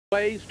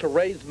Ways to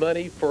raise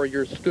money for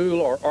your school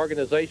or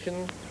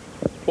organization?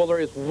 Well, there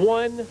is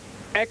one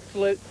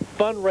excellent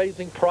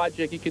fundraising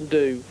project you can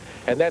do,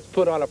 and that's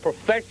put on a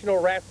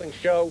professional wrestling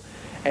show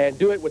and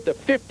do it with the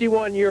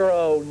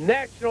 51-year-old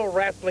National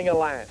Wrestling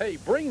Alliance. Hey,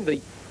 bring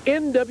the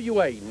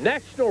NWA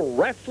National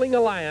Wrestling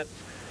Alliance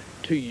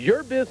to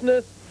your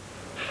business,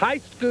 high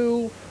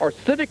school, or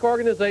civic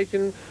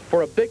organization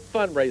for a big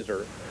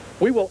fundraiser.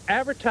 We will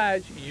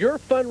advertise your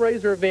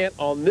fundraiser event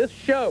on this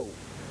show.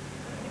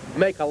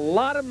 Make a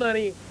lot of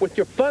money with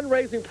your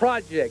fundraising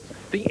projects.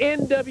 The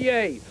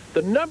NWA,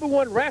 the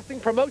 #1 wrestling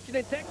promotion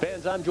in Texas.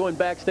 Fans, I'm joined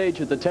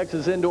backstage at the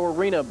Texas Indoor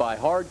Arena by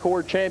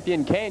hardcore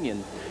champion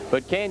Canyon.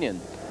 But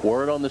Canyon,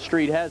 word on the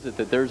street has it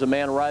that there's a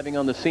man arriving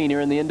on the scene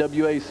here in the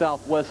NWA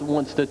Southwest who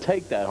wants to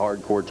take that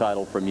hardcore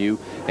title from you,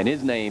 and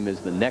his name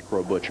is the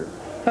Necro Butcher.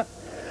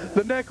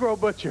 The Necro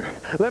Butcher.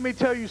 Let me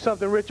tell you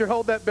something, Richard.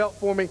 Hold that belt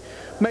for me.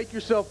 Make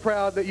yourself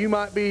proud that you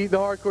might be the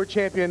hardcore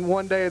champion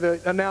one day of the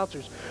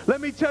announcers. Let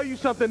me tell you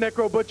something,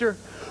 Necro Butcher.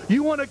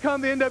 You want to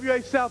come to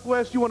NWA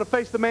Southwest, you want to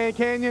face the man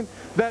Canyon,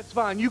 that's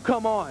fine. You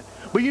come on.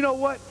 But you know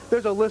what?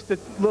 There's a list of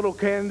little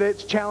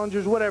candidates,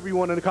 challengers, whatever you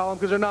want to call them,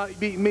 because they're not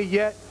beating me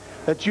yet,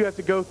 that you have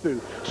to go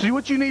through. So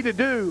what you need to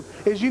do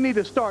is you need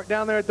to start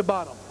down there at the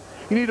bottom.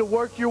 You need to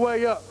work your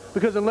way up,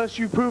 because unless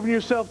you've proven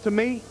yourself to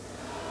me,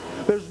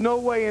 there's no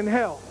way in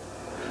hell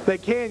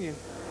that Canyon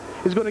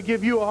is going to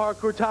give you a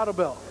hardcore title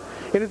belt.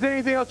 And is there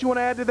anything else you want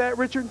to add to that,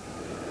 Richard? I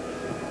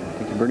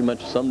think you pretty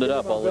much summed it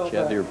up. I'll let you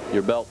have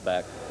your belt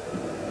back.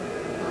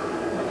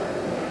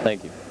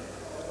 Thank you.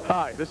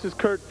 Hi, this is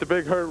Kurt the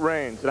Big Hurt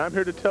Reigns, and I'm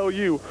here to tell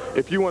you,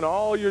 if you want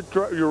all your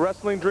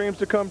wrestling dreams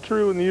to come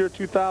true in the year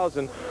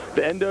 2000,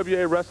 the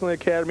NWA Wrestling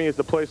Academy is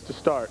the place to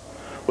start.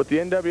 With the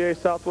NWA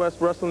Southwest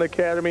Wrestling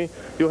Academy,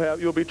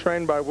 you'll be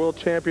trained by world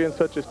champions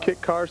such as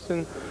Kit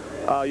Carson.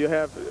 You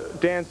have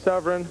Dan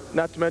Severin,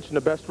 not to mention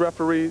the best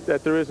referee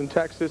that there is in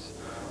Texas,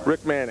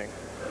 Rick Manning.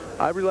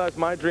 I realized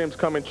my dreams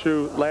coming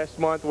true last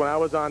month when I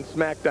was on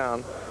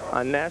SmackDown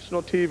on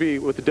national TV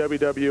with the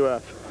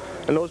WWF.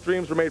 And those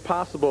dreams were made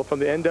possible from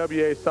the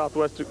NWA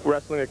Southwest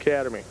Wrestling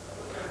Academy.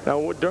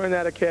 Now, during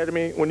that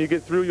academy, when you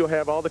get through, you'll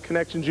have all the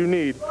connections you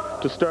need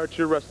to start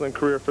your wrestling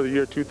career for the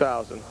year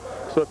 2000.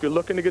 So if you're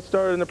looking to get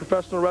started in the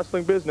professional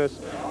wrestling business,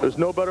 there's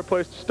no better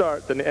place to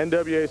start than the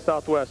NWA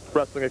Southwest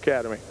Wrestling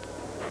Academy.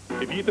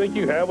 If you think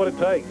you have what it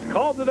takes,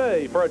 call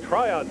today for a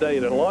tryout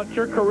date and launch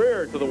your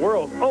career to the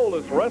world's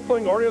oldest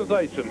wrestling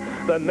organization,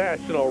 the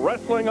National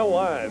Wrestling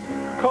Alliance.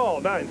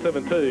 Call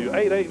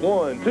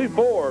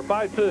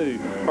 972-881-2452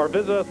 or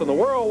visit us on the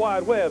World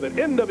Wide Web at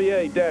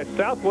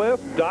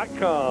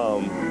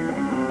nwa-southwest.com.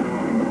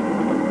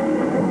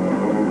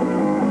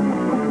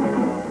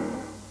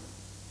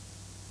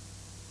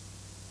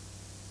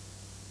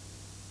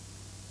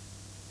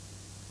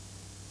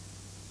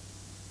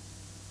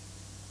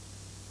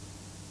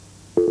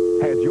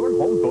 Has your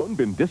home phone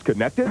been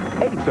disconnected?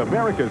 Ace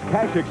America's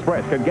Cash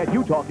Express can get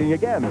you talking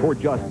again for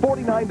just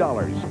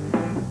 $49.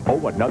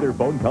 Oh, another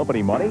phone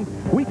company money?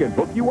 We can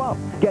hook you up.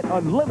 Get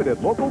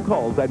unlimited local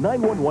calls and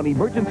 911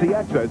 emergency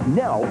access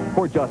now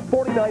for just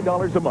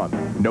 $49 a month.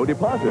 No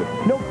deposit,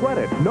 no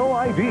credit, no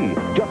ID.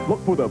 Just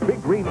look for the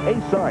big green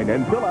Ace sign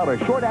and fill out a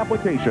short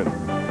application.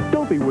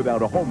 Don't be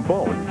without a home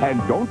phone, and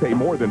don't pay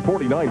more than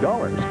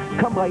 $49.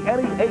 Come by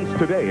any Ace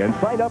today and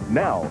sign up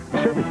now.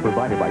 Service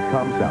provided by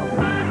ComSouth.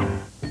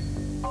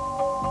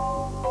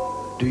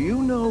 Do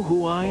you know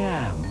who I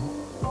am?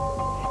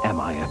 Am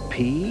I a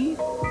P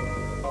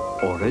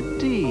or a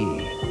D?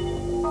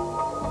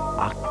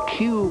 A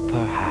Q,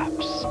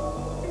 perhaps?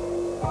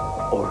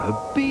 Or a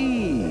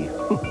B?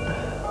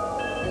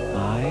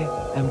 I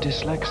am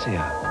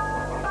dyslexia,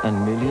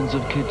 and millions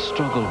of kids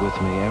struggle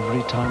with me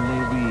every time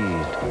they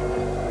read.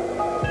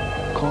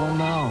 Call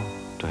now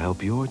to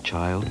help your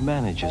child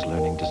manage his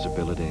learning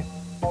disability.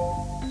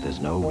 There's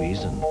no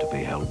reason to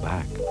be held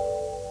back.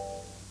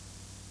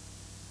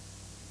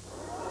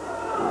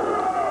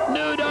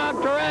 New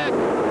Dr. X,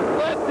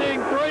 lifting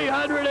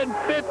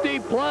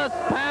 350-plus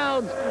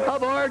pounds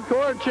of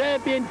hardcore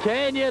champion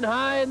Canyon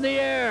high in the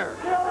air.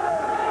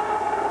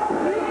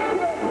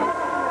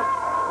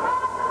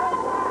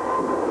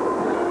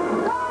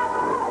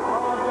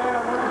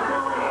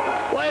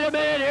 Wait a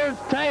minute, here's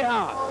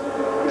Tejas.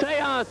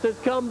 Tejas has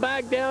come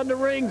back down to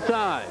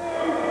ringside.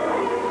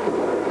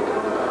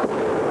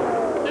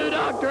 New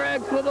Dr.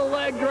 X with a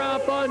leg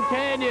drop on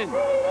Canyon.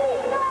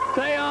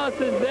 Tejas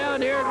is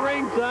down here at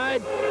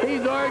ringside.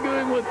 He's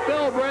arguing with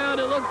Phil Brown.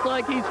 It looks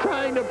like he's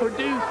trying to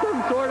produce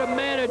some sort of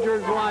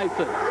manager's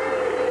license.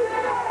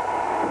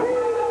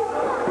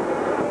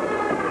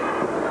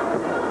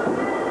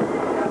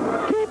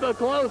 Keep a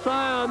close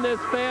eye on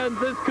this, fans.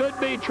 This could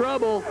be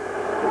trouble.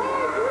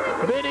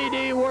 Vinny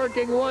D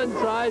working one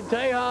side,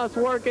 Tejas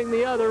working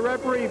the other.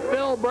 Referee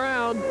Phil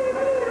Brown.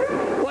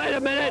 Wait a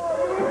minute.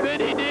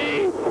 Vinny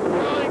D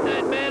throwing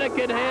that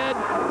mannequin head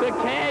to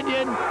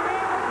Canyon.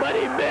 But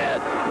he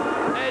missed,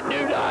 and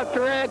New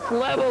Dr. X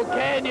leveled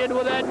Canyon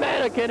with that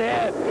mannequin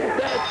head.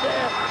 That's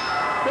it.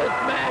 This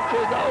match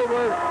is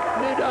over.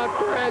 New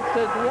Dr. X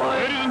has won.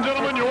 Ladies and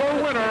gentlemen,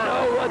 your winner,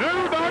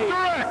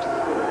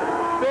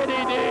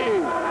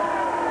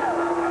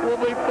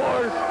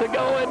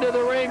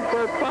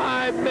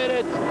 5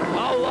 minutes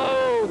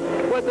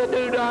alone with the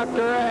new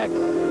Dr. X.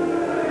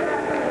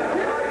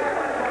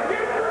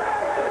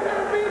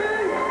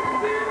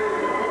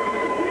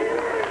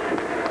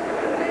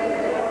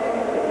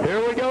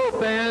 Here we go,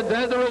 fans.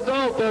 As a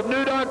result of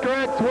new Dr.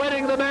 X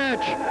winning the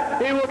match,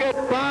 he will get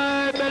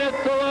 5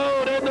 minutes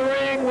alone in the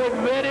ring with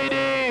Vinny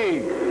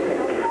D.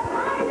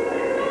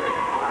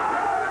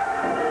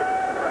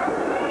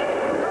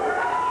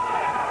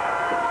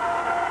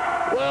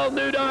 Well,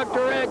 new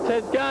Dr. X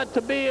has got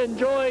to be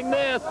enjoying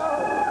this.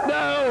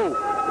 No!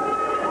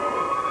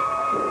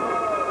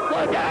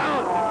 Look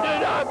out! New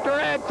Dr.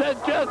 X has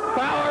just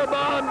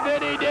powerbombed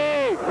Vinny D.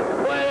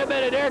 Wait a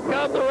minute, here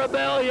comes the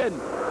rebellion.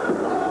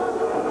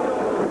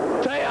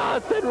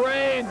 Tejas and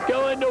Reigns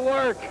going to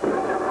work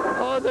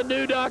on the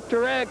new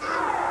Dr. X.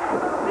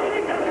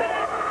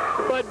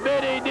 But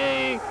Vinny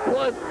D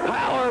was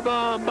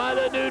powerbombed by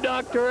the new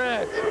Dr.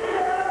 X.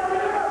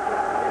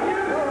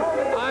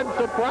 I'm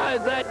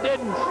surprised that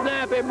didn't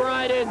snap him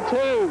right in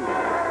two.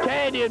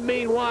 Canyon,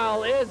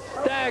 meanwhile, is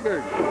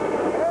staggered.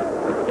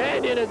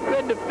 Canyon has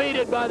been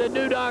defeated by the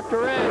new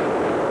Dr. X.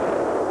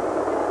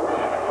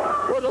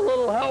 With a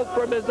little help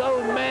from his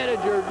own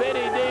manager,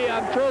 Vinny D.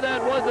 I'm sure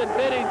that wasn't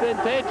Vinny's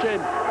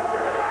intention,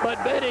 but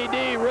Vinny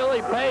D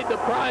really paid the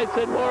price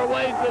in more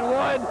ways than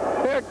one.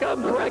 Here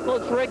comes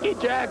reckless Ricky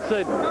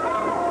Jackson.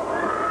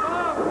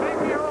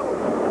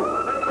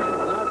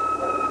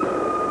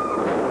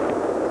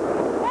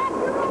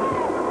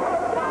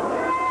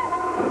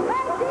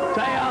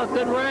 Tejas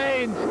and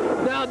Reigns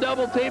now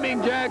double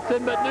teaming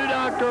Jackson, but new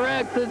Dr.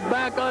 X is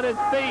back on his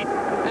feet,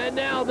 and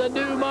now the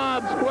new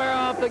mob square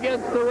off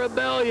against the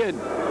Rebellion.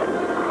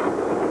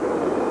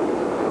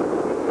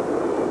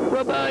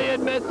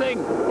 Rebellion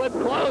missing with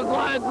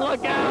clotheslines,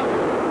 look out!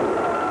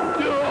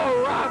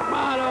 Duo rock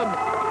bottom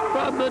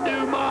from the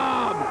new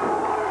mob.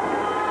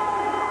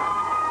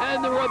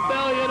 And the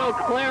Rebellion will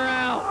clear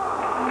out.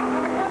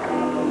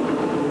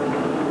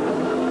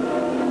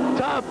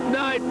 Tough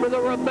night for the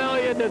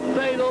Rebellion, to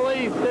say the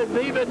least, as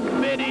even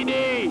Vinny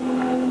D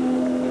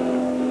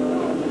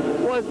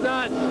was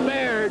not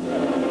spared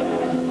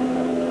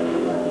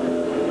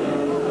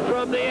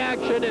from the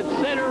action at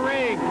center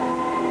ring.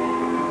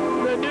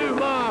 The new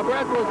mob,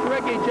 reckless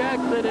Ricky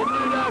Jackson and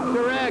new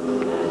Dr. X,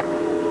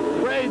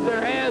 raise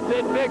their hands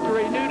in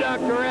victory. New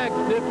Dr. X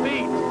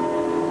defeats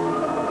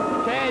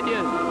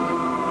Canyon,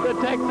 the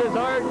Texas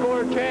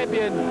Hardcore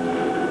Champion,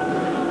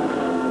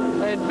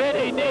 and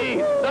Vinny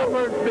D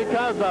suffers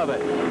because of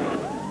it.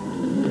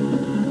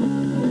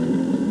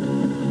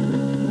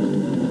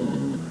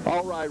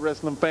 All right,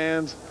 wrestling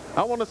fans,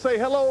 I want to say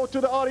hello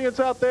to the audience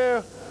out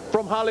there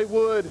from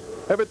Hollywood.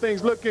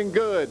 Everything's looking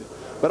good,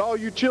 but all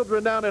you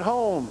children down at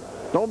home,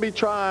 don't be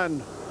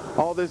trying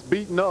all this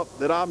beating up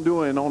that I'm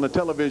doing on the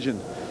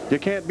television. You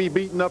can't be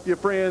beating up your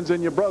friends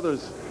and your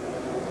brothers.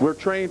 We're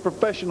trained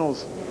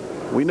professionals.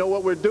 We know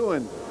what we're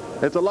doing.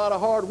 It's a lot of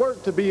hard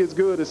work to be as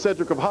good as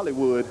Cedric of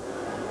Hollywood.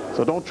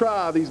 So don't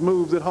try these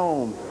moves at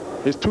home.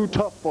 It's too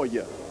tough for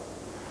you.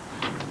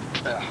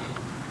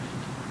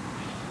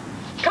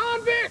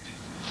 Convict!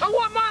 I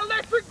want my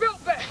electric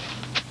belt back!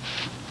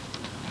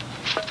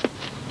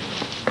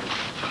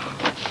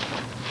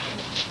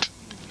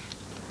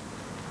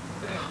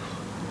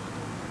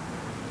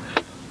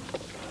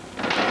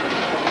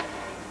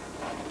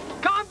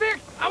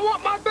 Convict! I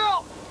want my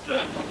belt!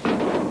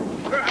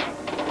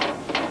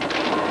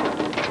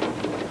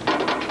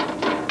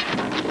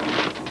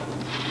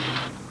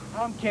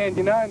 I'm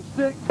Candy,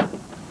 9-6,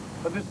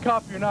 but this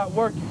copier not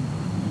working.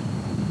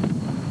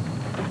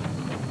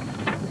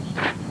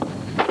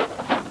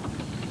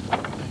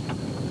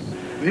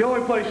 The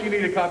only place you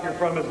need a copier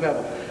from is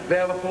Neville. They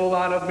have a full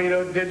line of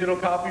digital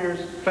copiers,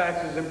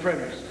 faxes, and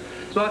printers.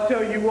 So I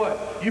tell you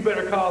what, you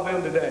better call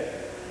them today.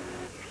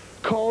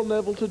 Call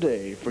Neville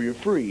today for your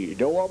free,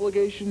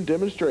 no-obligation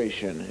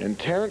demonstration in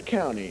Tarrant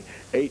County,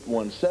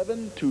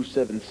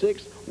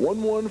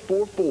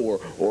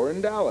 817-276-1144, or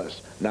in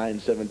Dallas,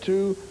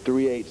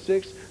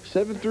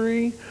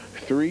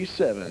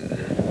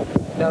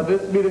 972-386-7337. Now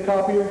this be the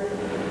copier?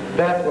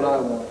 That's what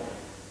I want.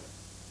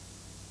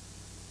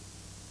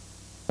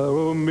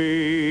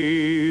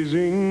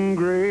 Amazing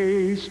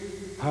grace,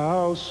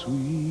 how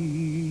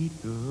sweet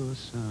the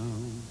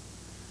sound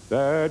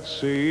that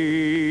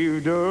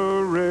saved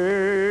a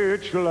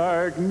wretch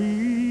like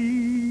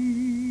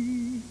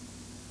me.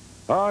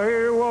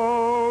 I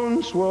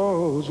once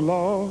was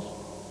lost,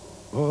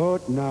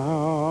 but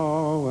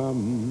now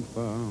I'm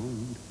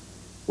found.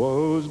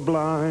 Was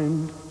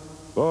blind,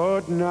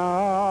 but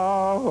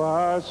now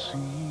I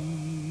see.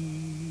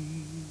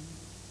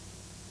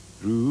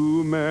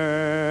 Through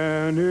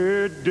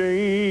many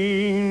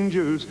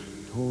dangers,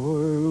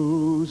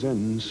 toils,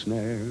 and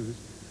snares,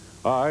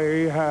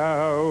 I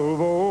have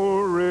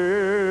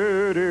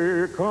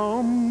already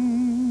come.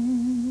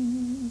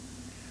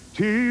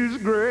 'Tis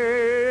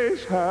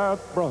grace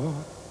hath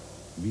brought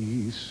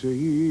me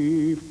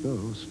safe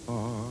thus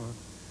far,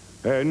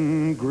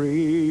 and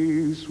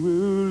grace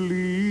will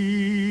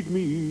lead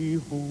me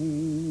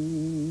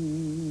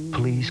home.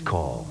 Please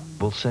call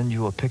We'll send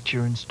you a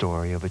picture and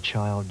story of a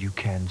child you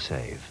can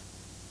save.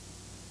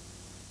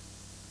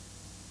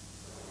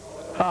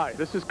 Hi,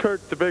 this is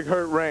Kurt the Big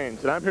Hurt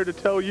Reigns, and I'm here to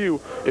tell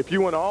you, if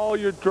you want all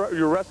your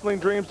wrestling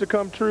dreams to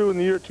come true in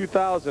the year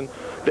 2000,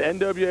 the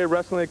NWA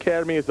Wrestling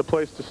Academy is the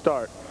place to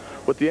start.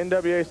 With the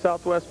NWA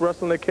Southwest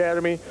Wrestling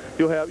Academy,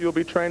 you'll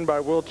be trained by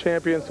world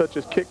champions such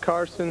as Kit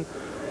Carson.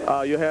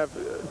 You'll have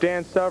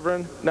Dan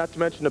Severin, not to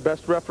mention the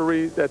best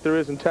referee that there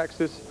is in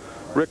Texas,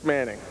 Rick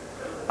Manning.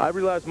 I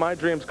realized my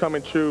dreams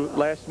coming true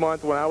last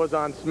month when I was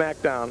on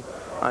SmackDown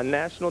on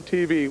national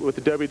TV with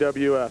the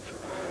WWF.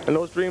 And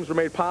those dreams were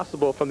made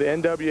possible from the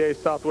NWA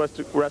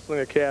Southwest Wrestling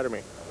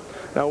Academy.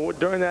 Now,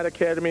 during that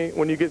academy,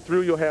 when you get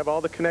through, you'll have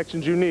all the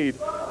connections you need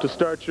to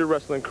start your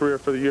wrestling career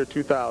for the year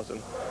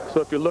 2000.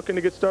 So if you're looking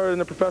to get started in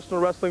the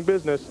professional wrestling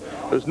business,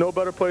 there's no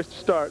better place to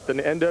start than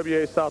the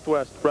NWA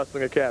Southwest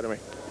Wrestling Academy.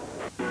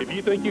 If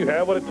you think you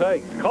have what it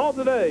takes, call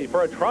today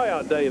for a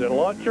tryout date and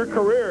launch your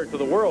career to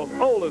the world's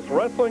oldest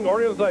wrestling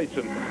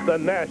organization, the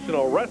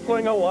National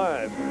Wrestling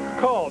Alliance.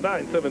 Call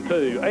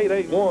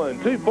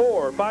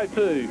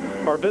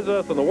 972-881-2452 or visit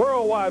us on the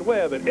World Wide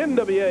Web at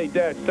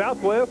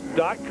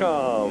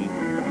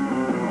nwa-southwest.com.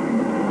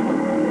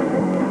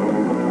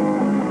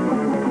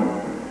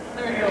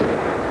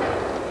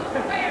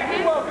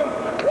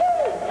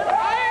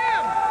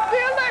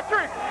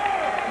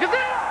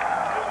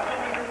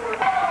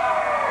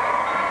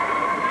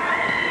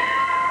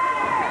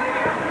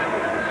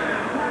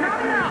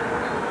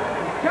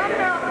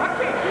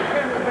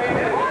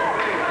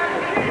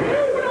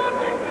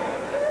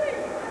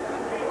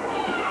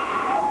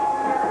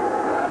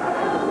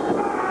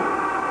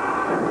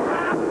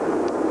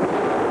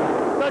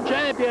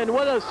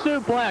 With a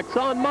suplex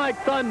on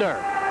Mike Thunder.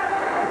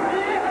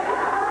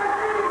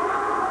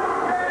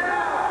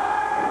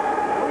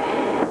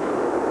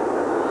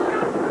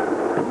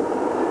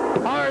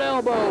 Hard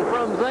elbow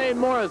from Zane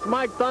Morris.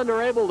 Mike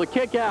Thunder able to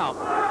kick out.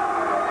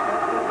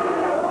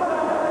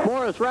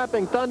 Morris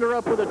wrapping Thunder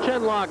up with a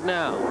chin lock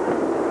now.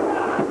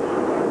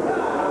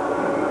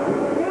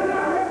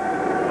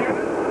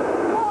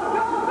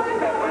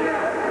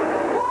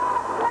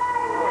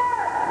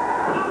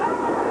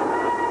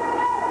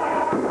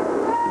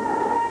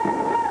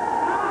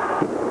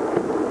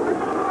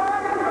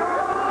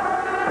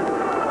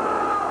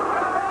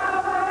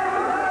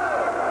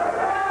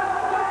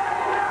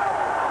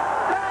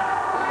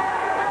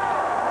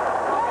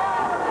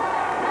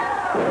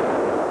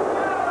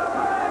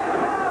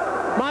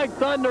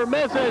 Thunder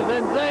misses,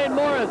 and Zane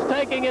Morris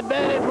taking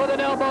advantage with an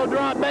elbow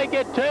drop. Make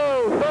it 2. 3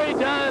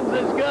 times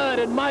as good,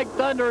 and Mike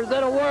Thunder is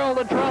in a world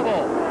of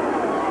trouble.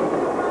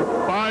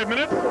 5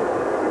 minutes.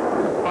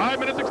 5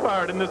 minutes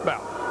expired in this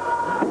bout.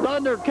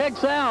 Thunder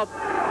kicks out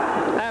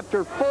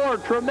after 4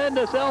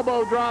 tremendous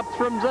elbow drops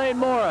from Zane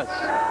Morris.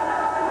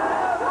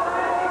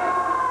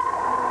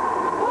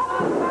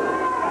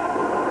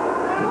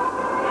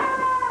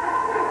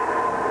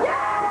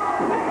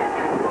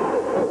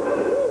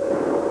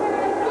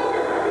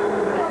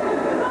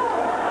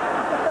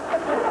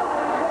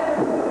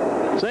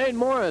 Zane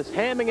Morris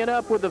hamming it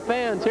up with the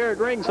fans here at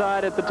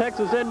ringside at the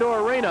Texas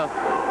Indoor Arena.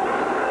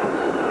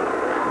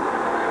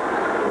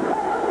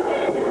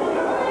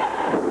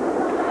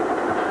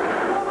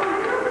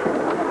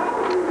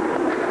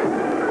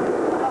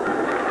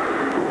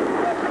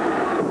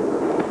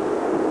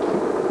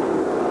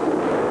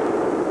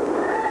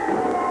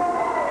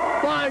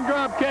 Flying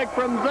drop kick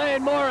from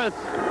Zane Morris.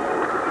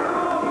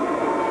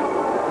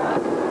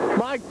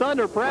 Mike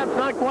Thunder perhaps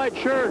not quite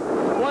sure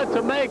what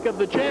to make of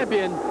the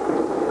champion,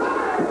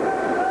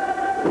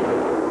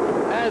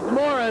 as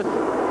Morris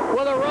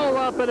with a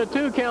roll-up and a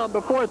 2 count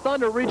before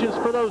Thunder reaches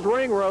for those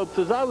ring ropes.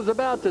 As I was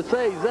about to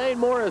say, Zane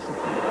Morris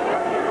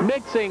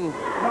mixing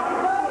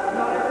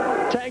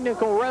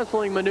technical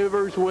wrestling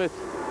maneuvers with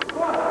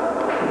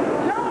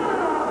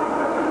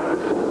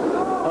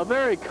a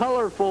very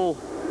colorful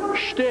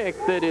shtick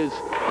that is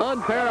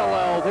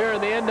unparalleled here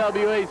in the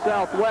NWA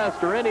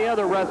Southwest or any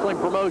other wrestling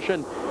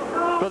promotion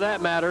for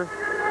that matter,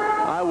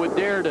 I would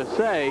dare to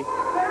say.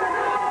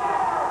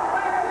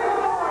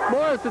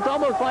 Morris, it's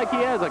almost like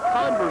he has a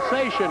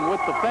conversation with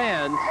the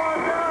fans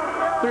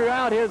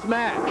throughout his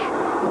match.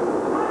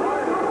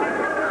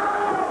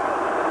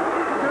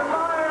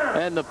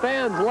 And the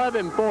fans love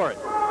him for it.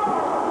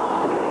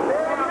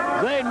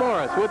 Zane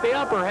Morris with the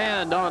upper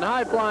hand on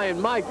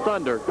high-flying Mike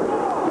Thunder.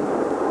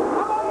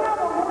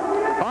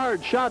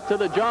 Hard shot to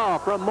the jaw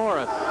from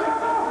Morris.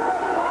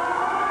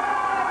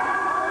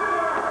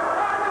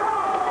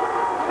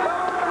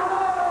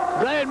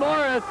 Zane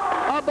Morris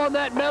up on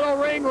that metal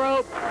ring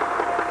rope,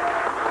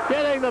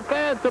 getting the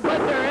fans to put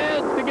their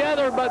hands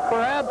together, but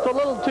perhaps a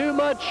little too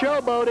much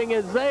showboating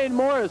as Zane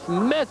Morris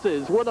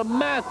misses with a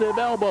massive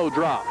elbow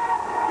drop.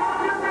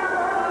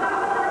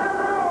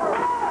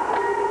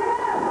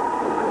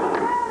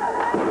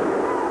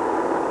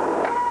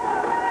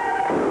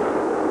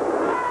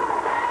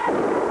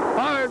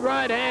 Hard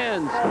right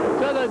hands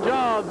to the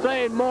jaw of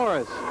Zane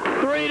Morris.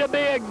 3 to be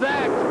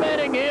exact.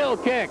 Spinning heel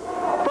kick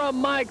from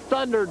Mike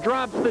Thunder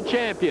drops the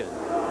champion.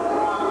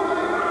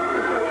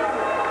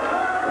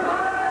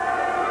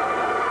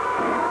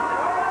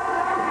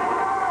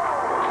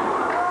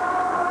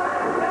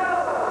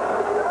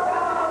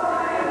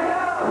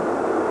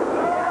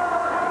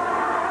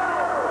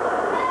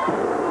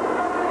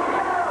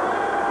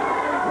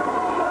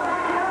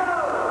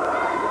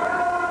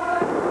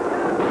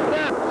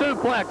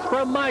 suplex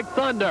from Mike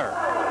Thunder.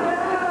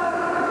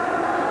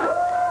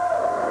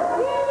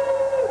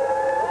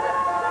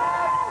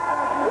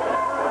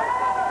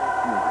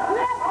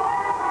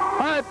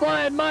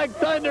 High-flying Mike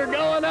Thunder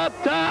going up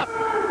top.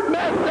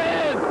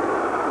 Missing!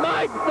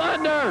 Mike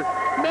Thunder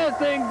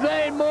missing.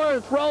 Zane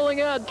Morris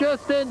rolling out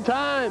just in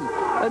time.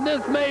 And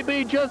this may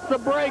be just the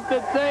break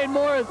that Zane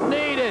Morris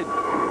needed.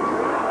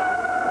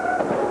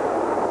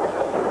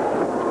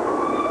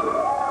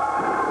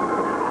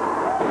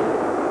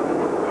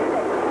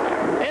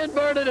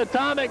 Inverted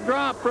atomic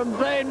drop from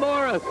Zane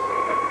Morris.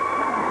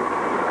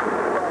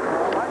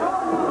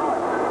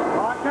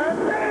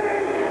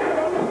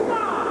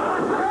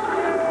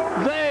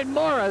 Zane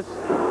Morris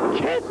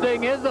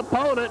kissing his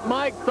opponent,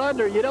 Mike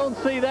Thunder. You don't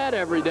see that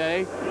every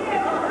day.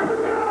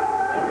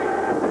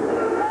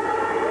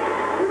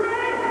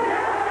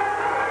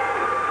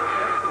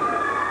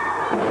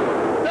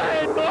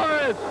 Zane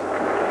Morris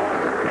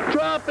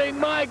dropping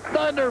Mike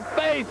Thunder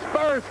face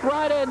first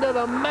right into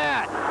the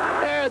mat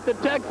there at the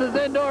Texas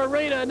Indoor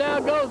Arena. Now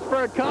goes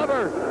for a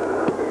cover.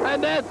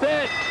 And that's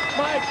it.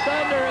 Mike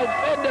Thunder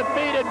has been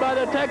defeated by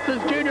the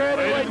Texas Junior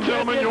Heavyweight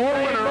Champion,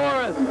 Zane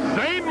Morris.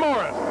 Zane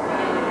Morris.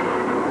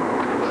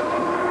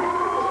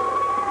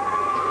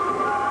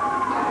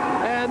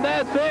 And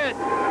that's it.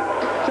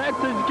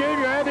 Texas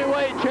Junior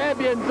Heavyweight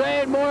Champion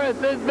Zane Morris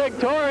is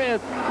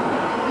victorious.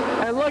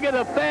 And look at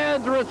the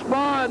fans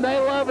respond. They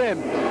love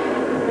him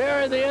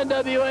here in the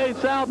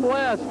NWA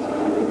Southwest.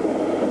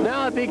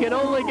 Now, if he can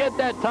only get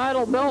that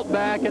title belt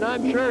back, and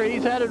I'm sure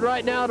he's headed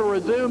right now to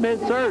resume his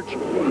search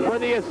for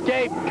the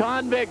escaped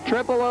convict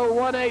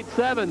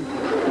 000187.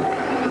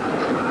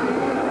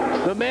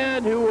 The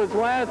man who was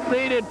last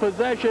seen in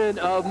possession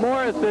of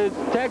Morris's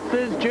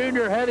Texas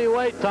Junior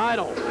Heavyweight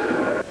title.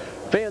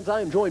 Fans,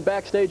 I am joined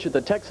backstage at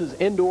the Texas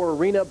Indoor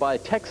Arena by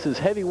Texas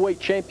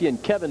Heavyweight Champion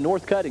Kevin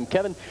Northcutt. And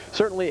Kevin,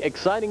 certainly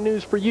exciting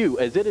news for you,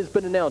 as it has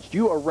been announced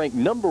you are ranked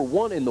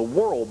 #1 in the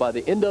world by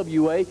the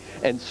NWA,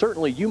 and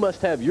certainly you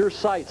must have your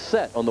sights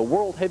set on the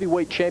World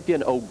Heavyweight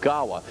Champion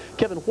Ogawa.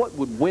 Kevin, what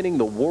would winning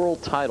the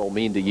world title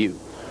mean to you?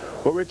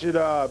 Well, Richard,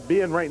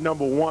 being ranked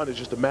 #1 is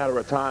just a matter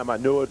of time. I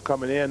knew it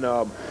coming in.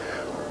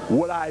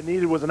 What I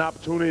needed was an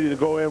opportunity to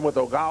go in with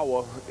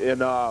Ogawa, and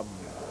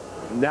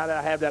now that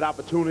I have that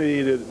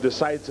opportunity to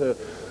decide to,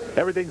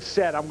 everything's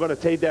set, I'm going to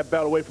take that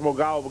belt away from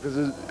Ogawa, because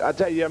I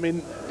tell you, I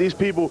mean, these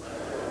people,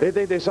 they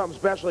think they're something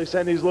special. They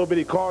send these little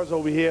bitty cars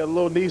over here,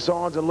 little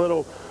Nissans and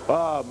little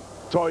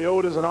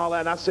Toyotas and all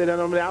that. And I said, I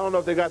don't know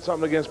if they got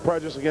something against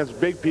prejudice against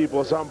big people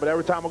or something, but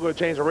every time I'm going to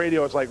change the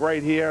radio, it's like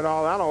right here and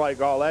all. I don't like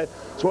all that.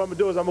 So what I'm going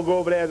to do is I'm going to go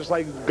over there just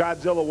like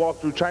Godzilla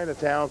walked through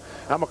Chinatown.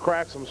 I'm going to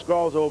crack some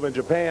skulls over in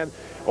Japan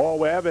or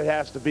wherever it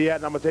has to be at,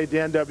 and I'm going to take the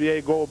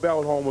NWA gold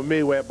belt home with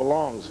me where it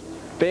belongs.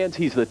 Fans,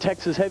 he's the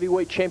Texas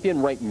Heavyweight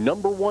Champion, ranked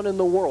 #1 in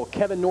the world,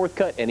 Kevin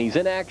Northcutt, and he's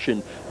in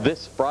action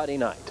this Friday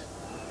night.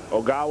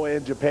 Ogawa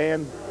in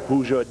Japan,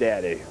 who's your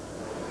daddy?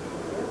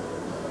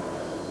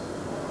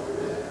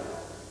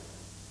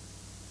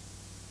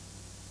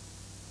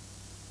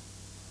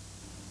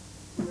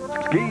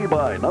 Ski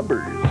by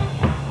numbers.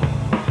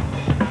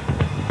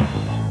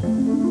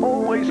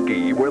 Always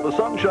ski where the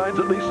sun shines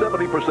at least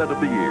 70%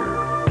 of the year.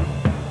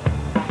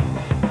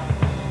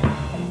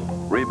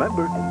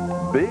 Remember,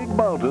 big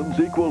mountains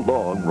equal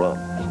long runs.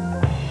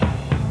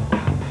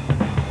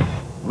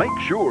 Make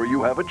sure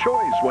you have a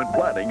choice when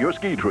planning your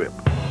ski trip.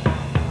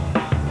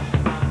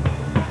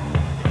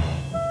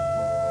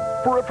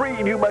 For a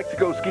free New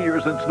Mexico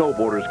skiers and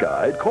snowboarders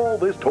guide, call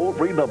this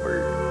toll-free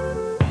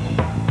number.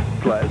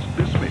 Class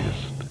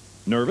dismissed.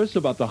 Nervous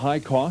about the high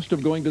cost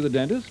of going to the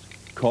dentist?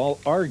 Call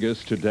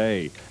Argus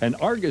today. An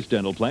Argus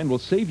dental plan will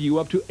save you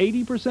up to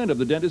 80% of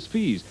the dentist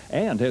fees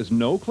and has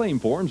no claim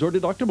forms or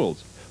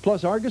deductibles.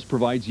 Plus, Argus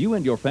provides you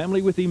and your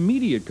family with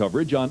immediate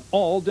coverage on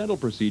all dental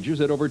procedures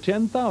at over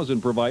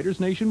 10,000 providers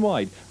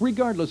nationwide,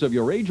 regardless of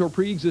your age or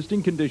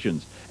pre-existing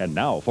conditions. And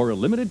now, for a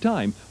limited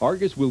time,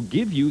 Argus will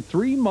give you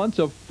 3 months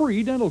of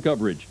free dental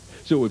coverage.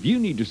 So if you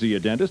need to see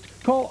a dentist,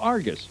 call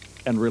Argus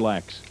and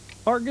relax.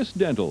 Argus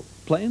Dental,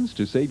 plans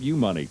to save you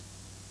money.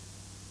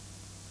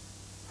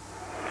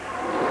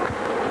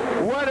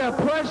 What a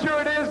pleasure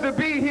it is to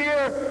be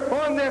here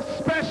on this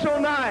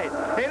special night.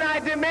 And I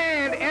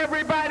demand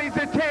everybody's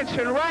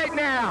attention right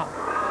now.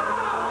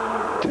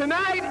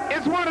 Tonight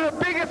is one of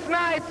the biggest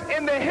nights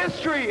in the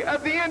history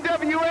of the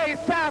NWA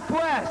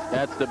Southwest.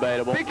 That's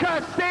debatable.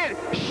 Because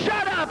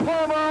shut up,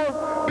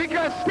 homo!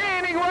 Because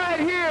standing right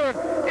here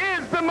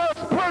is the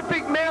most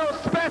perfect male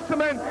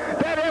specimen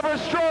that ever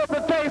strode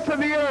the face of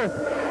the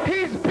earth.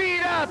 He's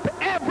beat up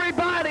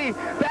everybody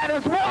that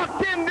has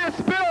walked in this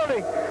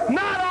building.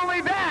 Not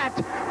only that,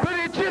 but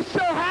it just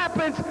so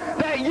happens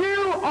that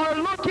you are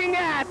looking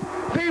at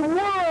the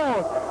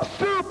world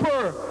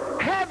super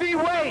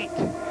heavyweight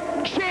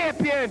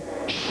champion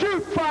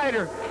shoot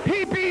fighter.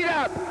 He beat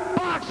up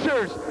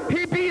boxers.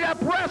 He beat up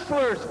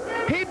wrestlers.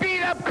 He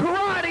beat up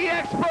karate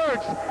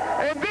experts.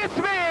 And this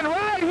man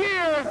right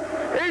here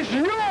is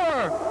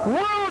your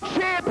world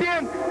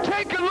champion.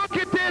 Take a look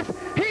at this.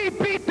 He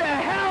beat the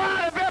hell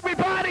out of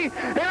everybody.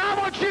 And I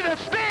want you to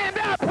stand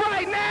up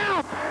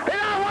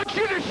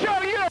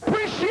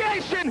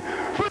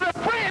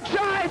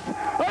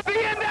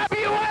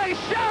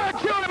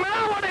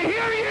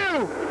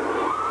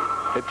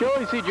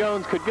C.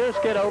 Jones could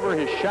just get over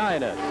his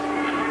shyness.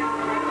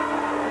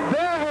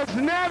 There has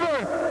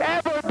never,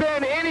 ever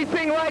been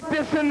anything like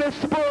this in this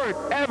sport,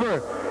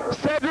 ever.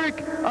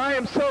 Cedric, I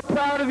am so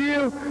proud of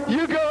you.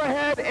 You go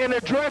ahead and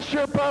address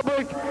your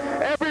public.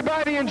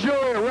 Everybody enjoy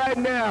it right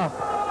now.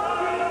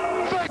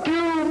 Thank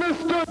you,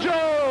 Mr.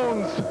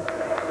 Jones.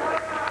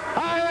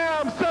 I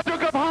am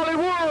Cedric of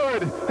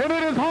Hollywood, and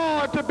it is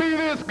hard to be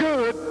this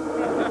good.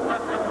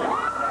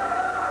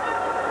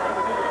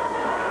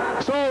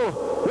 So,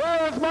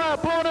 where is my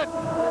opponent?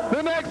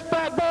 The next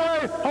fat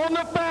boy on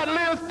the fat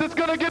list that's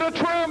going to get a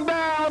trim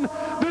down.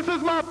 This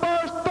is my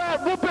first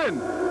fat whooping.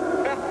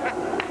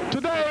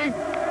 Today,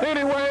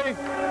 anyway.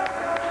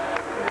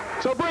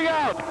 So bring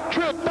out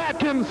Trint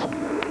Atkins,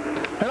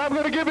 and I'm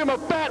going to give him a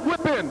fat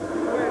whipping.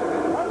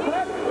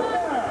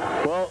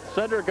 Well,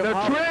 Cedric of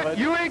Hollywood. Trent,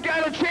 you ain't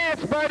got a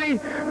chance, buddy,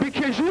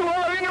 because you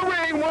are in the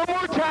ring one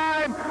more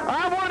time.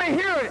 I want to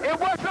hear it. It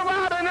wasn't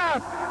loud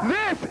enough.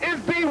 This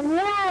is the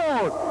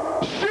World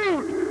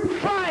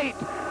Shoot Fight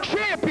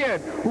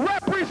Champion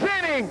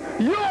representing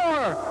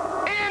your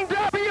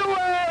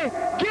NWA.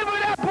 Give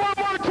it up one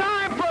more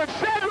time for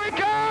Cedric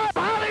of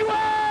Hollywood!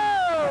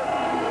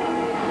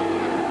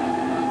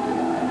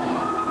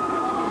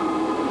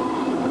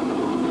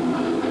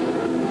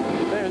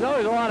 There's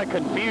always a lot of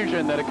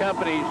confusion that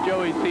accompanies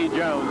Joey C.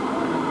 Jones.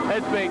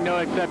 This being no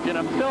exception.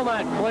 I'm still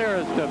not clear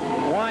as to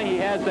why he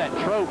has that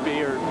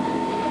trophy or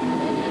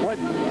what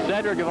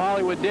Cedric of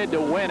Hollywood did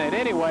to win it.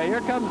 Anyway,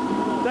 here comes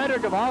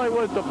Cedric of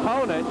Hollywood's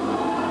opponent,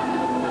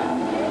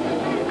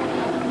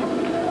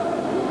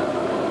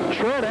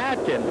 Trint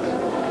Atkins.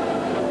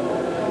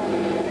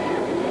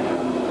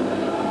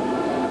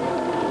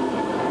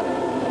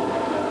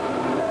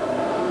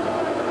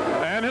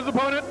 And his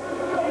opponent,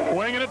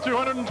 weighing in at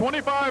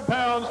 225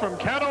 pounds from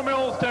Caddo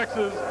Mills,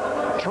 Texas,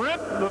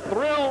 Trint the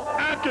Thrill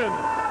Atkins.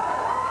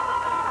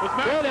 This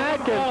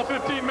match is all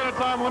 15-minute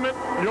time limit.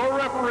 Your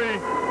referee,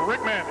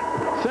 Rick Manning.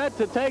 Set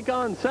to take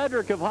on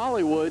Cedric of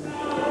Hollywood.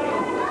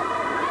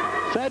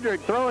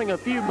 Cedric throwing a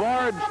few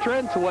barbs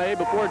Trent's way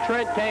before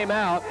Trent came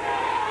out.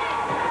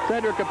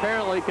 Cedric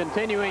apparently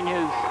continuing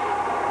his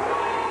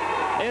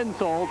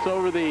insults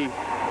over the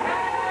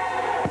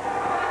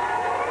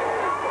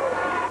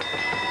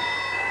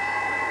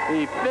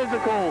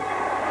physical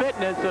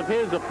fitness of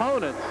his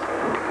opponents.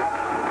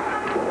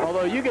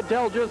 Although you could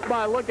tell just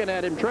by looking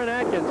at him, Trint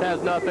Atkins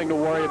has nothing to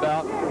worry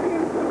about.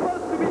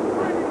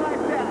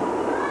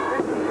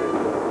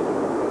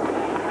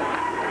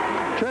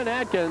 Trint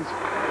Atkins,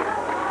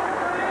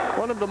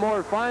 one of the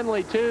more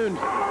finely tuned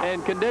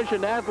and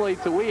conditioned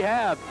athletes that we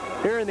have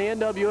here in the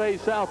NWA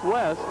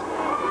Southwest.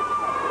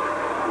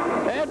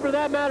 And for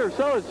that matter,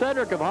 so is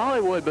Cedric of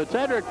Hollywood, but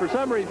Cedric, for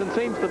some reason,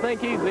 seems to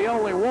think he's the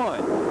only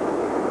one.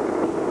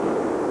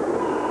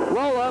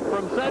 Roll up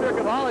from Cedric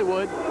of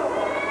Hollywood.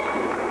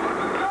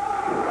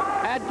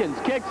 Atkins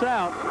kicks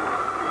out.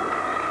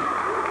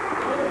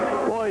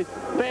 Boy,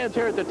 fans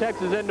here at the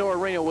Texas Indoor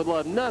Arena would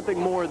love nothing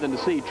more than to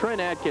see Trint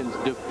Atkins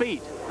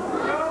defeat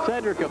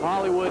Cedric of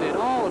Hollywood in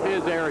all of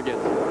his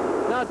arrogance,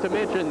 not to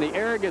mention the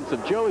arrogance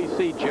of Joey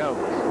C. Jones.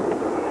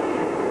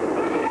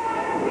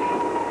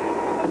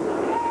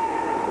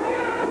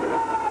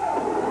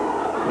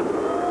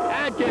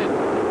 Atkins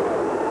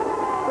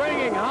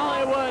bringing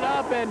Hollywood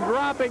up and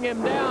dropping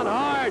him down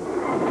hard.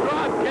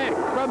 Drop kick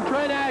from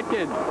Trint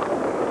Atkins.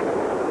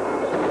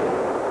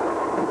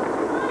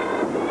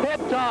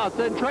 Hip toss,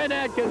 and Trint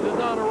Atkins is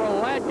on a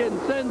roll.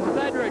 Atkins sends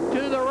Cedric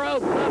to the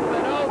ropes, up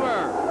and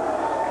over.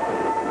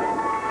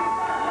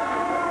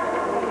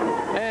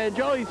 And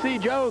Joey C.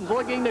 Jones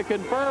looking to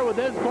confer with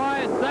his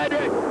client,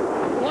 Cedric.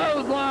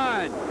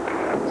 Clothesline,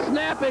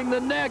 snapping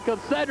the neck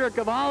of Cedric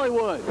of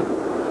Hollywood.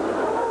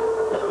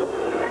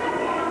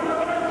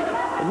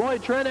 And boy,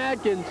 Trint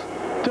Atkins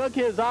took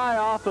his eye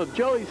off of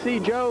Joey C.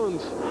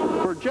 Jones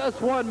for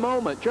just one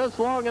moment, just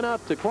long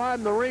enough to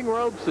climb the ring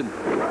ropes and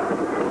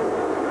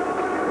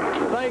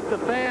thank the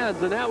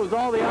fans, and that was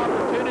all the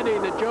opportunity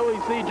that Joey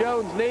C.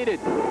 Jones needed.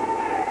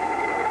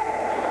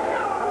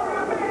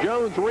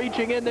 Jones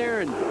reaching in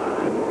there and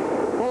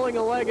pulling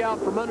a leg out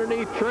from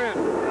underneath Trent.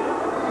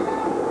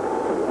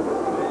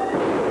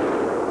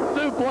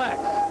 Suplex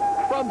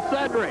from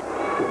Cedric.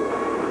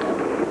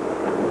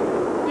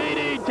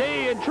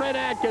 DDT, and Trint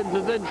Atkins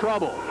is in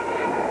trouble.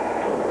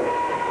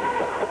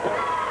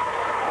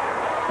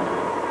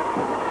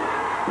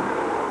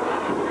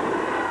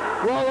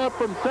 Roll up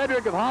from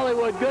Cedric of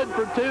Hollywood, good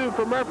for two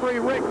from referee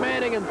Rick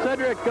Manning, and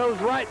Cedric goes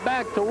right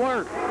back to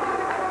work.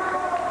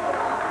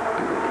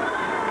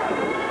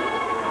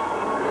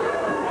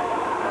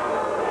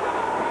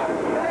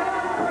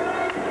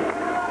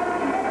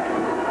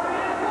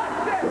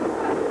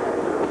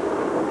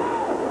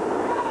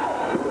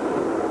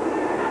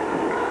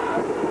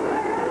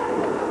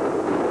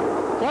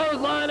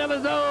 Clothesline of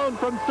his own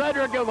from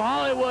Cedric of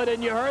Hollywood,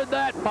 and you heard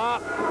that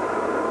pop.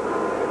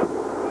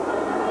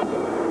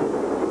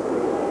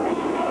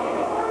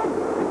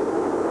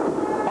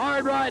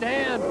 Hard right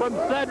hand from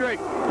Cedric.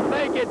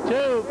 Make it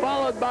two,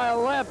 followed by a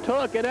left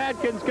hook, and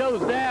Atkins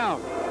goes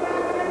down.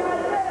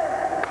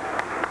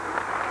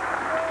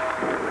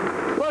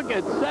 look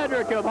at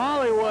Cedric of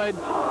Hollywood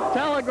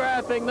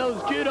telegraphing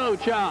those judo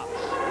chops.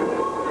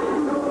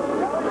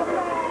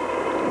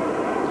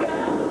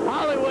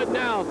 Hollywood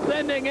now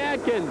sending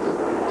Atkins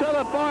to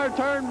the far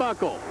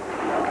turnbuckle.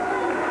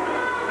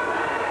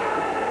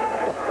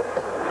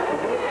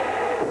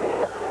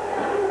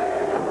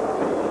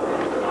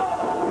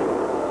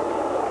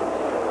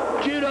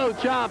 Judo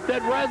chop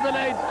that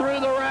resonates through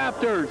the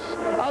rafters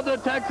of the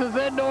Texas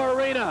Indoor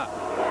Arena.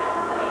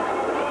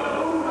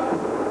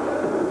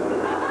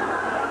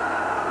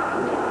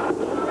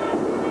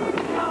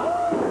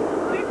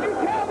 Did you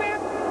tell him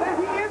that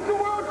he is the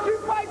world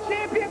shoot fight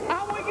champion?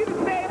 I want you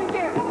to say it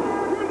again.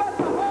 You let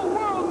the whole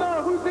world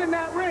know who's in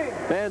that ring.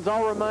 Fans,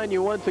 I'll remind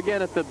you once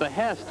again at the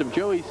behest of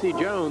Joey C.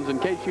 Jones, in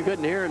case you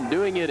couldn't hear him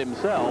doing it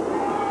himself,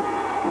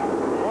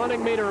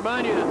 wanting me to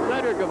remind you that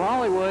Cedric of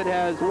Hollywood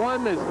has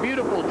won this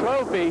beautiful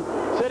trophy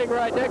sitting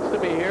right next to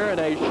me here at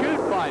a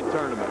shoot fight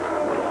tournament.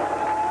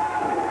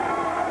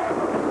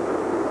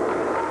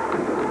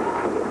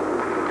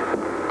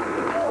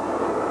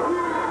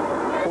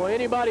 Well,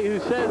 anybody who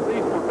says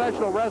these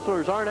professional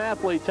wrestlers aren't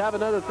athletes have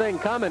another thing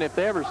coming if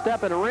they ever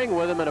step in a ring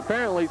with them, and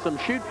apparently some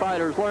shoot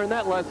fighters learned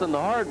that lesson the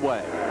hard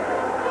way.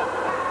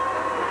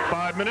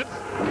 5 minutes.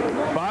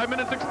 5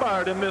 minutes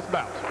expired in this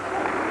bout.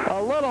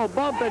 A little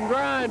bump and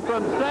grind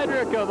from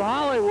Cedric of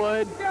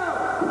Hollywood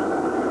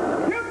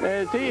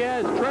as he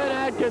has Trent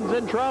Atkins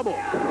in trouble.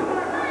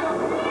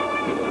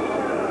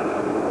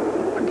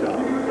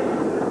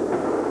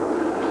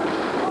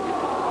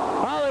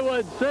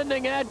 Hollywood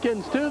sending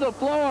Atkins to the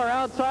floor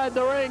outside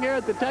the ring here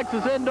at the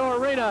Texas Indoor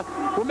Arena.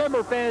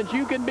 Remember, fans,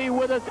 you can be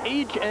with us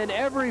each and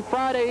every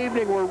Friday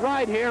evening. We're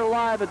right here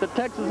live at the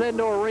Texas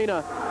Indoor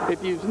Arena.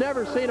 If you've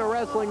never seen a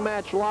wrestling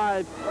match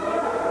live,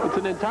 it's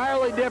an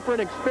entirely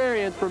different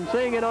experience from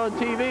seeing it on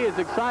TV. As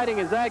exciting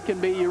as that can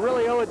be, you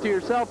really owe it to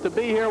yourself to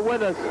be here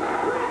with us.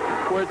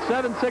 We're at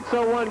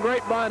 7601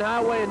 Grapevine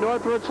Highway in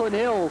North Richland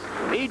Hills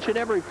each and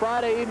every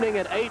Friday evening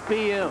at 8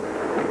 p.m.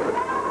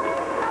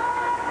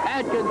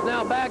 Atkins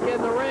now back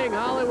in the ring.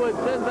 Hollywood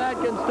sends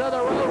Atkins to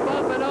the rope,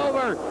 up and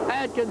over.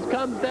 Atkins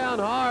comes down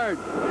hard.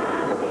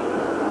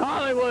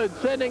 Hollywood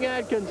sending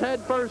Atkins head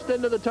first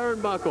into the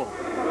turnbuckle.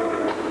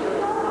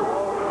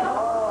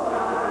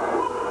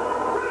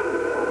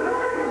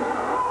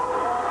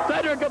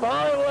 Cedric of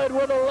Hollywood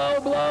with a low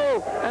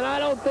blow, and I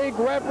don't think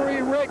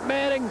referee Rick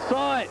Manning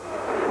saw it.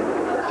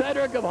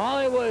 Cedric of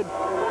Hollywood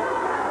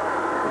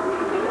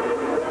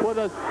with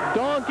a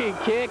donkey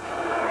kick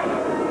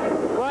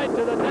right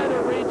to the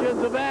nether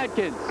regions of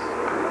Atkins.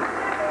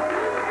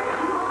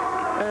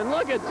 And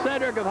look at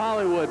Cedric of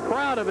Hollywood,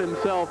 proud of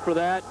himself for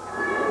that,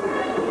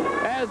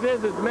 as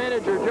is his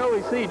manager,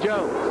 Joey C.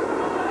 Jones.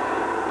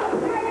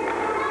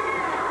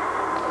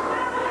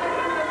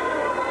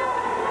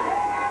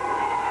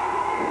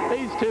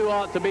 These two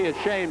ought to be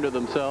ashamed of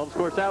themselves. Of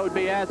course, that would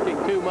be asking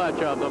too much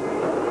of them.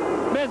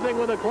 Missing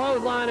with a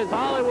clothesline is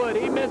Hollywood.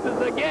 He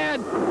misses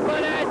again,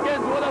 but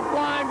Atkins with a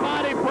flying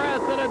body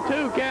press and a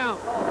 2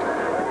 count.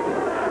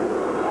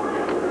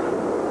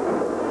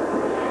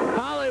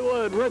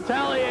 Hollywood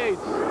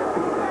retaliates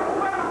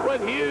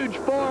with huge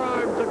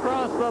forearms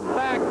across the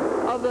back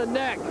of the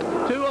neck. 2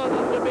 of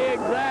them to be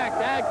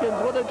exact.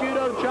 Atkins with a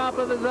judo chop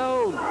of his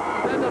own.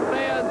 And the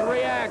fans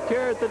react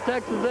here at the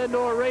Texas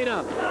Indoor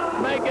Arena.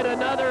 Make it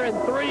another and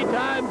 3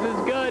 times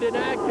as good, and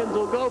Atkins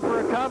will go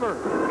for a cover.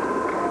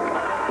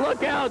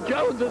 Look out,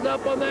 Jones is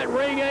up on that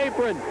ring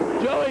apron.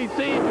 Joey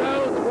C.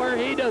 Jones, where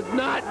he does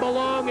not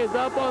belong, is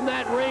up on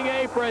that ring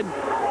apron.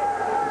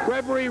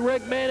 Referee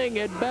Rick Manning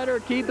had better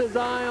keep his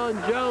eye on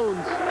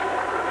Jones,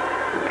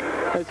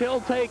 as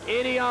he'll take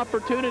any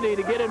opportunity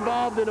to get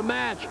involved in a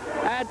match.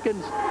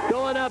 Atkins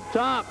going up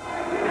top.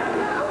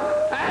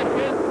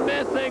 Atkins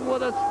missing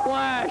with a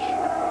splash.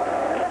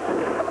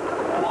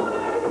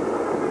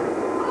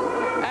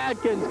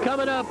 Atkins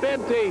coming up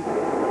empty.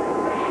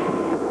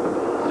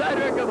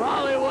 Cedric of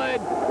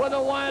Hollywood with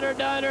a whiner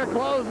diner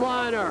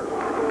clothesliner.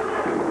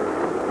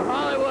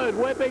 Hollywood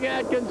whipping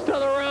Atkins to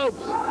the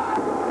ropes.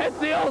 It's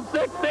the old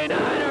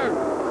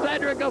 69er.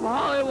 Cedric of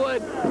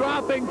Hollywood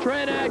dropping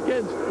Trent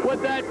Atkins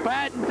with that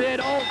patented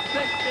old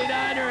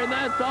 69er, and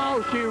that's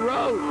all she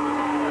wrote.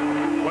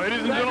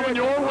 Ladies and gentlemen,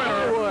 your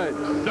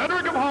winner,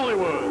 Cedric of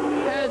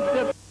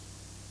Hollywood.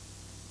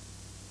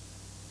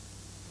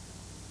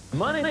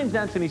 My name's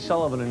Anthony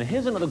Sullivan, and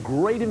here's another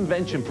great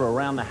invention for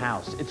around the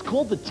house. It's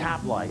called the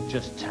Tap Light.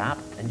 Just tap,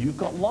 and you've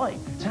got light.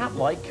 Tap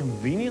Light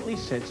conveniently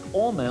sits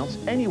or mounts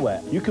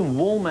anywhere. You can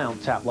wall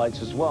mount tap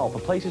lights as well for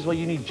places where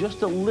you need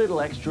just a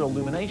little extra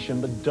illumination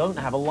but don't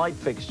have a light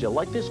fixture,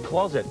 like this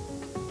closet.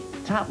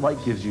 Tap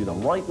light gives you the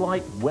right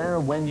light where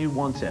and when you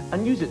want it,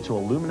 and use it to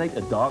illuminate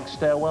a dark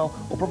stairwell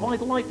or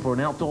provide light for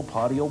an outdoor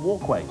party or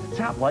walkway.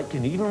 Tap light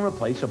can even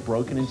replace a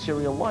broken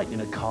interior light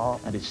in a car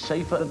and is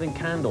safer than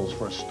candles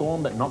for a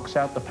storm that knocks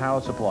out the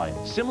power supply.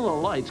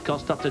 Similar lights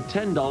cost up to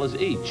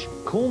 $10 each.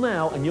 Call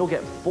now and you'll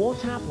get 4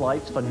 tap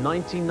lights for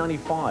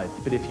 $19.95.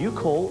 But if you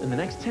call in the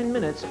next 10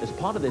 minutes, as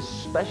part of this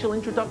special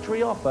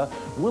introductory offer,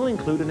 we'll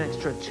include an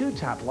extra 2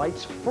 tap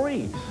lights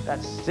free.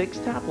 That's 6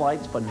 tap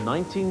lights for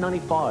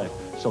 $19.95.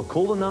 So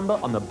call the number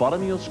on the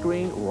bottom of your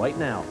screen right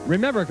now.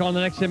 Remember, call in the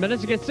next 10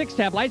 minutes to get 6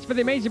 tap lights for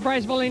the amazing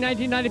price of only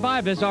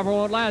 $19.95. This offer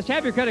won't last.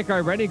 Have your credit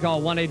card ready.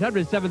 Call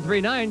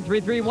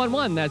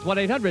 1-800-739-3311. That's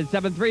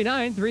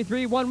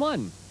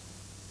 1-800-739-3311.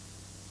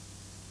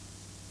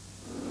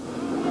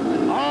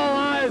 All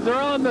eyes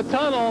are on the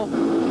tunnel.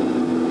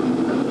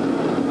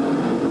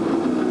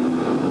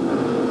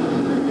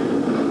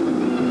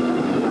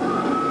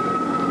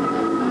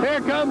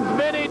 Here comes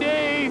Vinny D,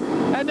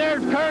 and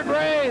there's Kurt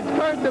Raines.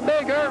 Kurt the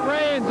Big Hurt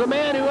Raines, a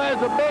man who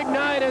has a big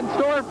night in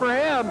store for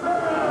him,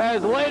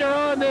 as later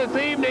on this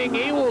evening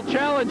he will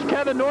challenge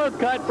Kevin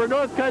Northcutt for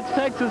Northcutt's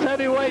Texas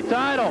heavyweight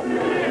title.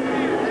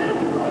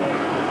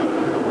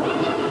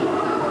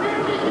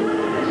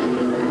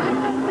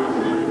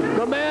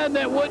 The man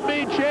that would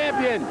be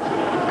champion,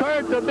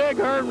 Kurt the Big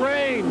Hurt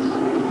Raines,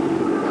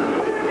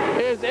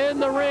 is in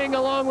the ring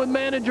along with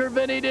manager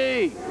Vinny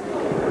D.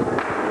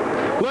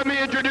 Let me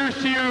introduce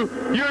to you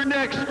your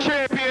next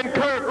champion,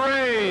 Kurt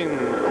Raines.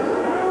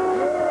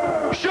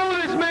 Show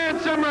this man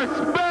some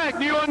respect,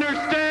 do you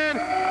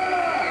understand?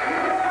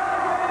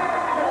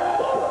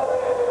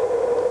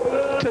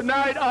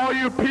 Tonight, all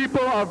you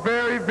people are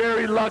very,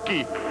 very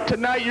lucky.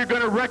 Tonight, you're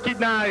going to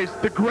recognize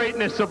the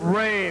greatness of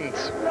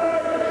Raines.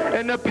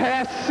 In the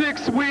past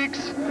 6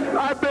 weeks,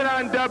 I've been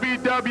on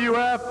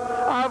WWF.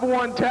 I've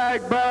won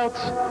tag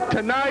belts.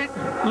 Tonight,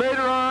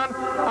 later on,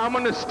 I'm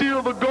going to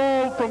steal the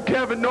gold from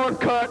Kevin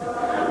Northcutt.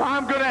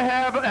 I'm going to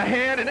have a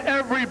hand in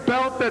every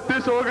belt that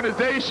this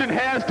organization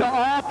has to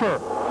offer.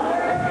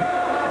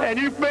 And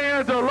you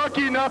fans are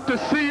lucky enough to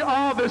see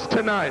all this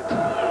tonight.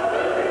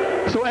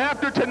 So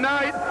after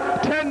tonight,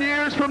 10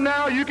 years from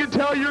now, you can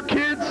tell your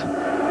kids,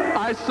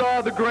 I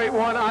saw the great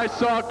one. I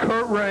saw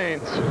Kurt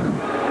Raines.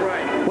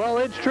 Well,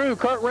 it's true.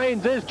 Kurt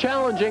Raines is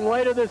challenging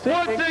later this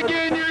evening. Once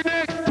again, your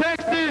next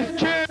Texas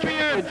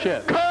champion,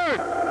 Kurt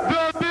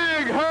the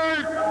Big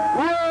Hurt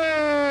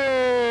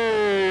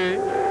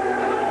Raines.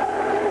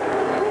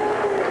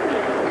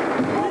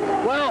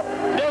 Well,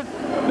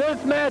 this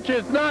match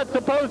is not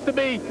supposed to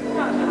be...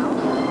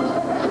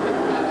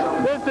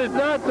 This is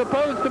not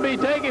supposed to be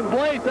taking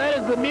place. That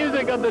is the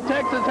music of the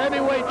Texas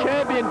heavyweight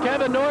champion,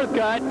 Kevin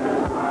Northcutt.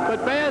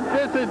 But fans,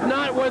 this is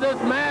not where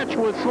this match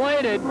was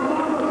slated.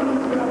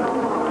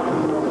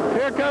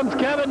 Here comes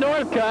Kevin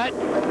Northcutt.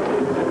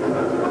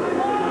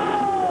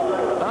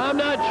 I'm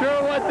not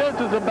sure what this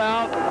is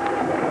about.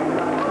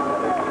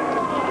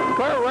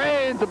 Kurt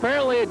Raines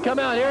apparently had come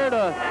out here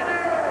to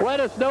let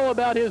us know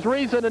about his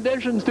recent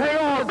additions to... Hang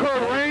on,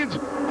 Kurt Raines.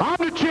 I'm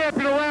the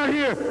champion around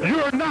here.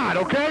 You're not,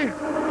 okay?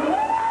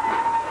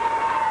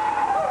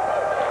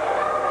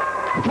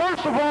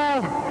 First of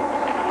all,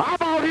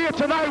 I'm out here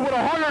tonight with a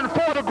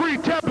 104-degree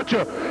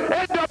temperature.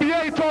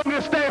 NWA told me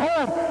to stay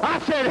home. I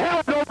said,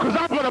 hell no, because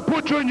I'm going to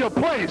put you in your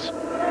place.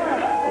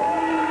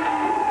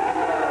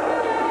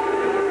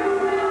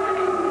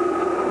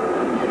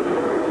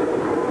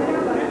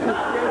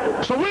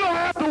 So we don't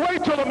have to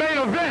wait till the main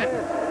event.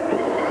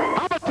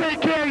 I'm going to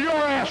take care of your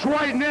ass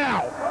right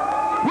now.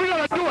 We're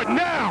going to do it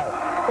now.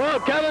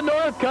 Well, Kevin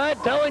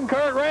Northcutt telling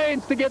Kurt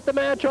Raines to get the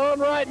match on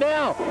right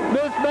now.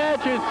 This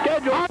match is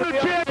scheduled... I'm the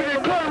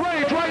champion, Kurt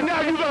Raines. Right now,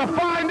 you're going to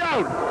find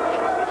out.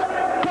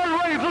 Kurt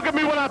Raines, look at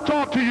me when I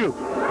talk to you.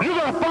 You're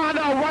going to find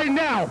out right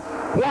now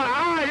why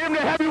I am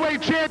the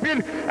heavyweight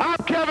champion. I'm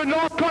Kevin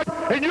Northcutt,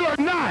 and you are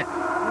not.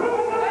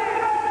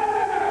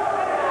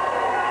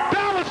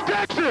 Dallas,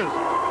 Texas.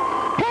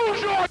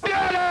 Who's your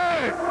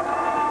daddy?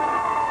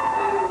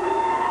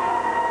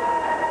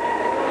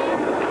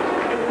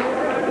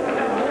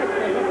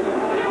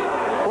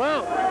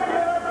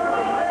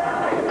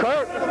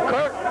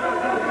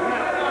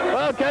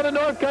 Kevin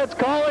Northcutt's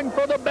calling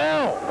for the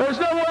bell. There's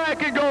no way I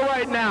can go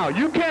right now.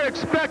 You can't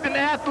expect an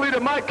athlete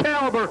of my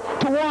caliber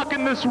to walk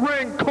in this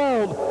ring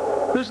cold.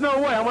 There's no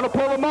way. I'm going to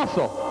pull a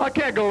muscle. I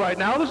can't go right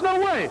now. There's no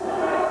way.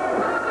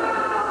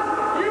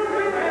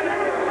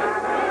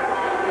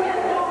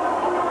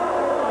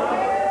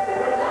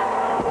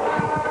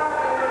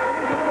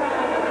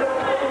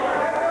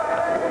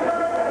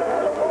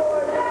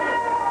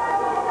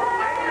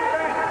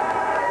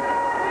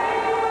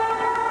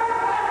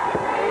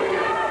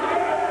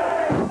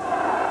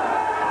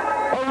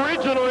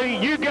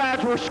 You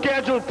guys were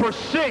scheduled for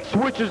 6,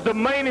 which is the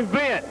main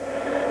event.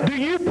 Do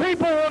you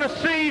people want to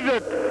see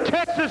the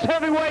Texas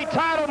heavyweight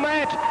title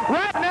match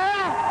right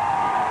now?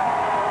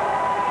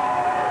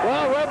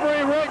 Well,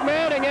 referee Rick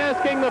Manning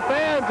asking the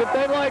fans if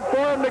they'd like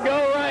for him to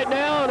go right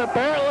now, and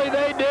apparently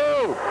they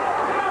do.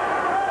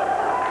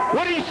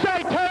 What do you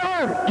say,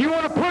 Taylor? You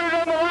want to put it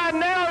on the line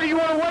now, or do you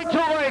want to wait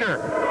till later?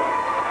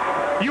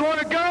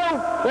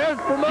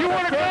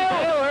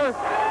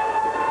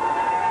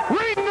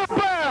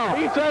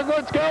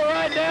 let's go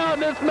right now,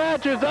 and this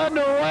match is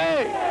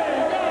underway.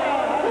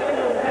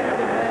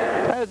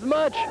 As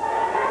much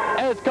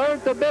as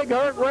Kurt the Big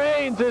Hurt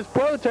Reigns is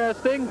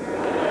protesting,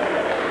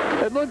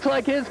 it looks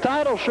like his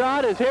title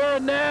shot is here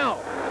and now.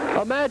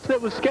 A match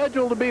that was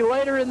scheduled to be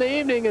later in the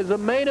evening is the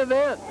main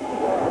event.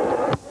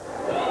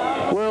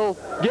 Will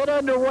get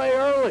underway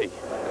early.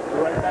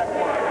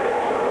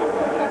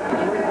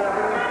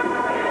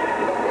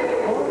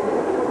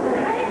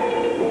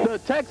 The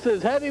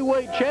Texas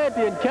heavyweight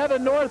champion,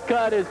 Kevin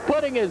Northcutt, is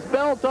putting his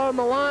belt on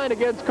the line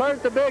against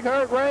Kurt the Big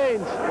Hurt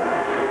Reigns.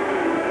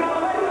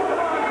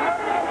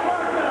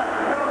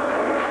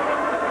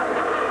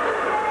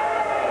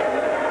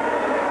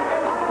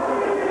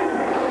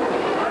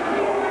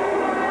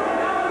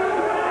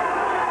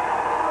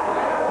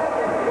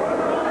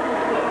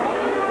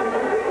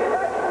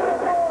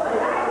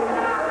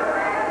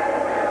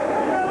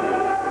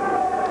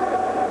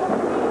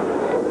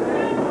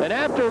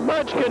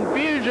 Much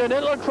confusion.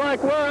 It looks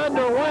like we're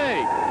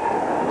underway.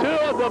 Two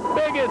of the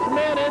biggest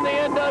men in the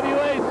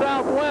NWA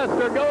Southwest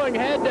are going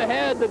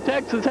head-to-head. The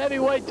Texas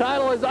heavyweight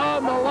title is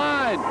on the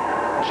line.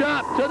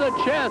 Chop to the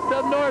chest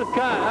of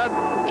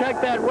Northcutt.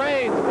 Check that,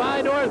 Reigns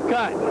by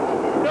Northcutt.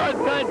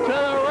 Northcutt to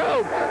the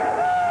ropes.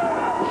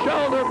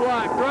 Shoulder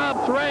block,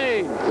 drops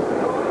Reigns.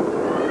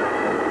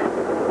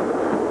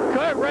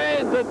 Kurt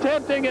Reigns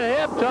attempting a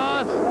hip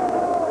toss.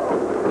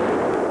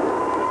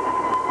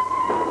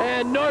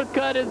 And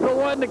Northcutt is the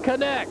one to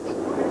connect.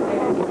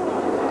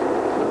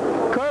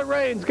 Kurt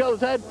Reigns goes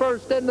head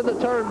first into the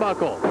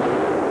turnbuckle.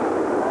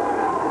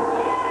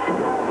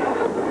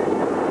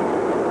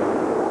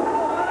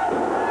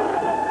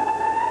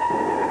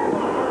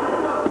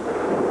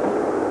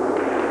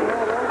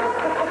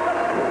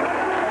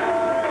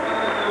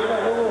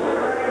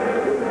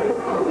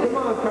 Come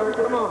on, Kurt,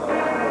 come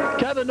on.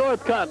 Kevin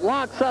Northcutt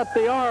locks up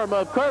the arm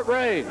of Kurt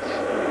Reigns.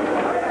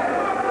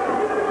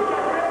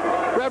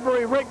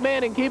 Referee Rick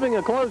Manning keeping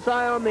a close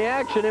eye on the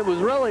action. It was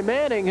really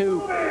Manning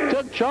who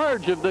took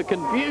charge of the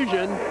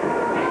confusion,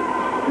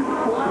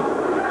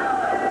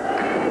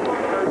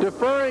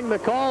 deferring the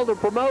call to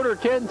promoter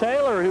Ken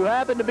Taylor, who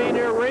happened to be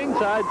near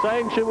ringside,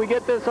 saying, should we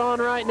get this on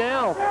right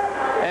now?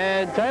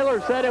 And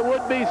Taylor said it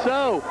would be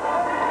so.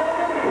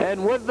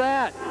 And with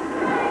that,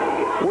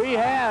 we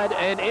had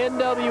an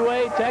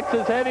NWA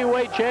Texas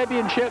Heavyweight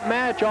Championship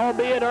match,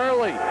 albeit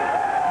early.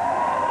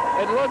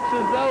 It looks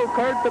as though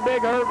Kurt the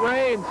Big Hurt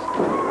Reigns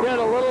did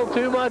a little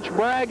too much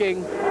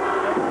bragging,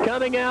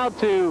 coming out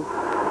to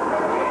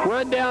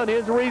run down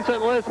his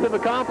recent list of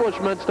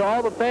accomplishments to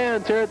all the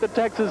fans here at the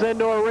Texas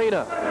Indoor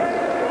Arena.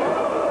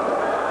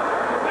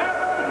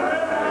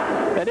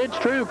 And it's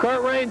true,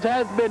 Kurt Reigns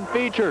has been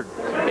featured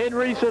in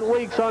recent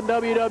weeks on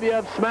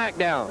WWF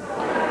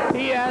SmackDown.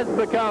 He has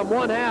become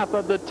one half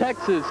of the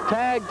Texas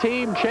Tag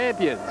Team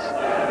Champions,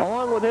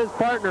 along with his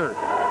partner,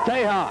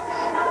 Tejas.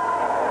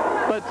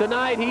 But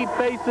tonight he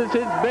faces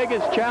his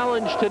biggest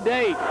challenge to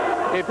date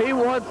if he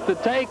wants to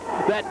take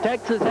that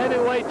Texas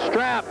heavyweight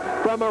strap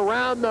from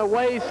around the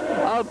waist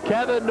of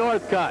Kevin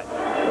Northcutt.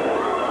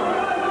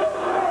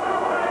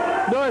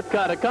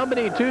 Northcutt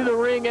accompanied to the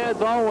ring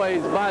as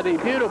always by the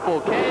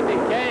beautiful Candy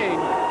Kane,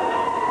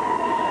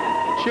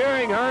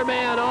 cheering her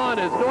man on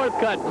as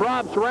Northcutt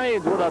drops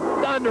Reigns with a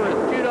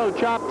thunderous judo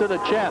chop to the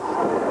chest.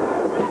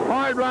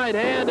 Hard right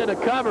hand and a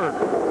cover.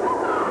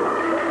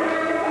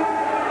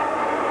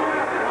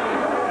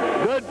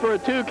 Good for a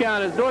 2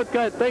 count as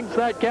Northcutt thinks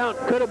that count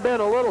could have been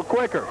a little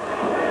quicker.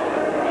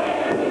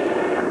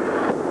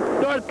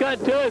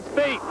 Northcutt to his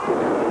feet.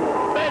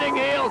 Spinning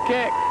heel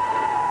kick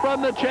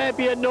from the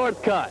champion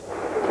Northcutt.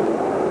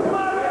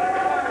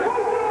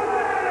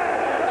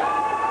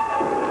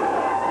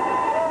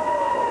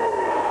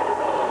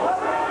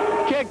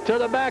 Kick to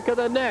the back of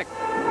the neck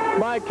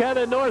by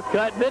Kevin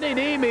Northcutt. Vinny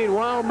D,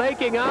 meanwhile,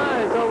 making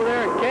eyes over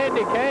there at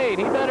Candy Kane.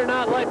 He better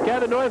not let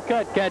Kevin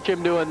Northcutt catch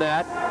him doing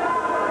that.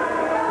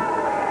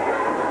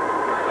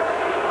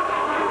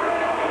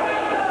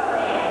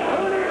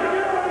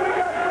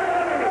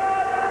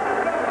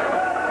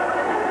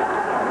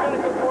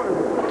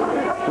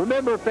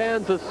 Remember,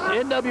 fans, the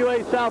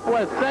NWA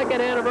Southwest 2nd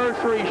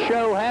anniversary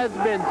show has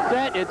been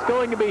set. It's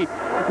going to be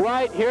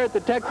right here at the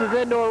Texas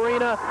Indoor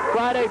Arena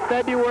Friday,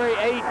 February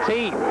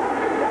 18th.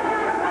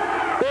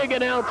 Big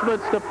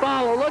announcements to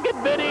follow. Look at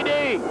Vinny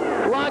D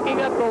locking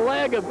up the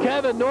leg of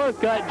Kevin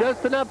Northcutt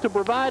just enough to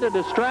provide a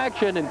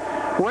distraction, and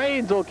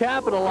Reigns will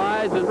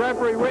capitalize as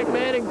referee Rick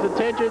Manning's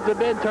attentions have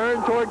been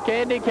turned toward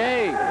Candy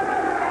Kane.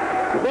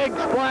 Big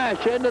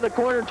splash into the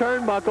corner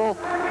turnbuckle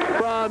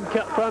from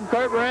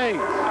Kurt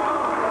Reigns.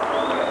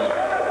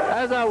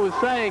 As I was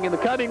saying, in the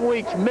coming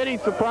weeks, many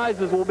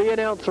surprises will be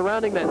announced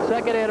surrounding that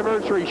 2nd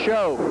anniversary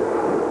show.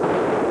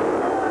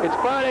 It's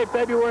Friday,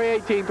 February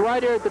 18th,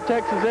 right here at the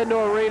Texas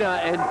Indoor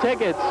Arena, and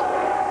tickets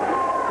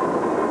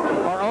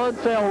are on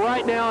sale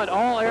right now at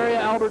all area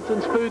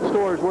Albertsons food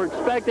stores. We're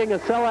expecting a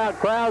sellout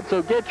crowd,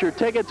 so get your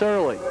tickets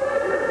early.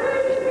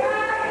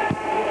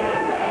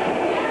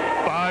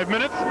 5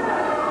 minutes.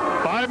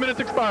 5 minutes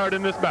expired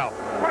in this bout.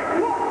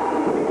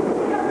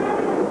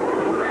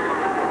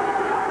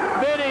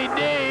 Vinny D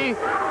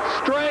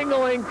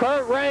strangling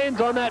Kurt Raines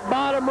on that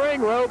bottom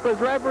ring rope as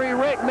referee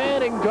Rick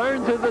Manning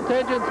turns his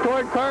attention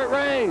toward Kurt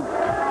Raines.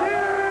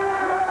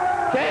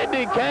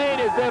 Candy Cane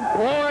is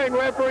imploring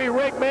referee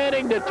Rick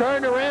Manning to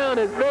turn around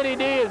as Vinny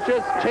D is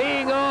just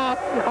teeing off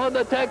on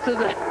the Texas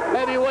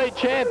heavyweight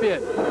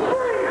champion.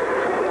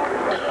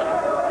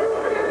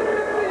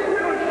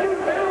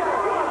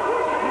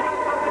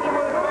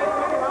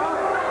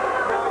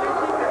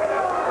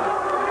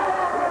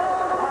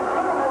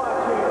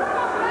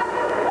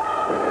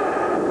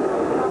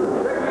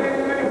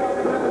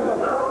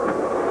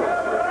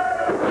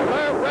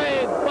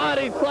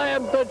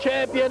 Slams the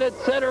champion at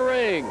center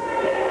ring.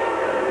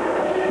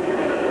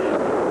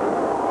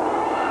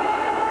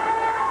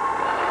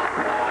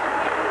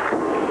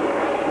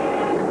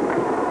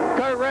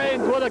 Kurt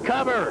Raines with a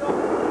cover.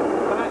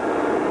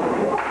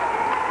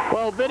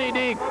 Well, Vinny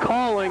D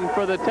calling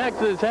for the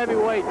Texas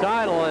heavyweight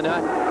title, and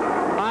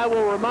I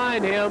will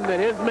remind him that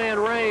his man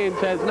Raines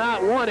has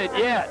not won it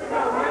yet.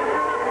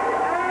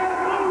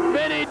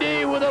 Vinny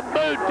D with a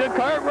boot to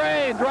Kurt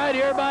Raines right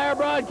here by our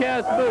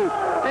broadcast booth.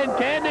 And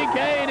Candy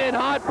Cane in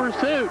hot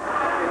pursuit.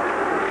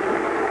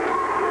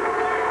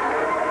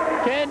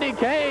 Candy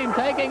Cane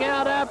taking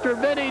out after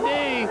Vinny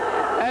D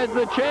as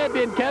the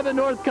champion Kevin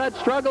Northcutt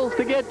struggles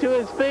to get to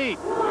his feet.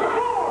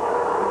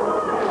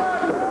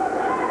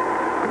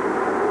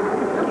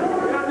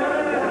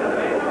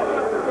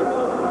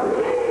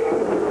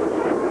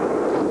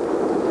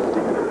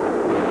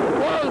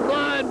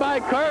 Clothesline by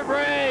Kurt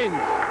Raines.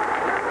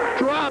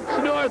 Drops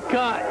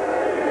Northcutt.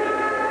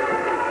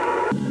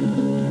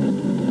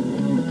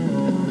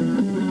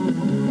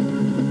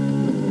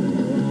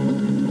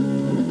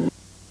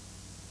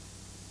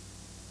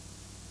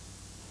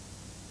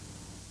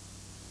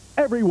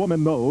 Every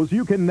woman knows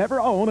you can never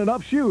own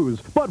enough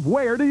shoes, but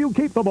where do you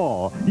keep them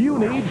all? You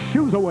need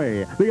Shoes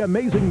Away, the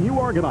amazing new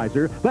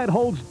organizer that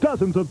holds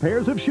dozens of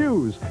pairs of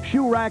shoes.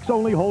 Shoe racks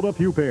only hold a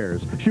few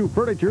pairs. Shoe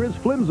furniture is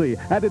flimsy,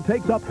 and it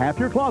takes up half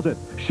your closet.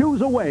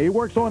 Shoes Away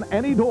works on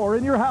any door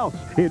in your house.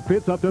 It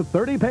fits up to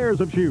 30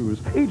 pairs of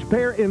shoes, each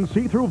pair in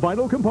see-through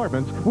vinyl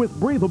compartments with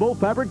breathable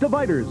fabric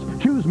dividers.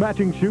 Choose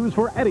matching shoes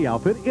for any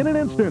outfit in an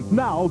instant.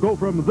 Now go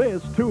from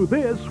this to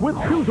this with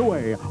Shoes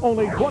Away.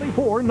 Only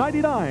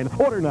 $24.99.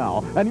 Order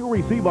now, and you'll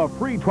receive a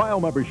free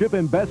trial membership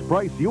in Best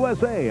Price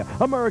USA,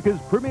 America's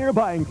premier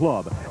buying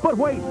club. But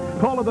wait,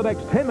 call in the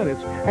next 10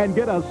 minutes and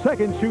get a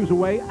second Shoes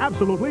Away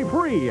absolutely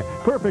free.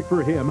 Perfect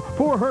for him,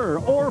 for her,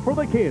 or for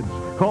the kids.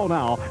 Call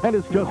now, and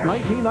it's just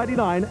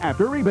 $19.99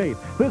 after rebate.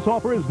 This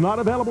offer is not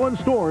available in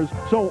stores,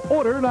 so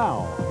order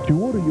now. To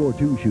order your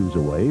 2 Shoes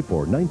Away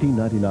for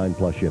 $19.99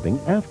 plus shipping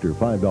after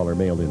 $5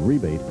 mail-in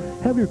rebate,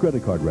 have your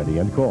credit card ready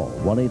and call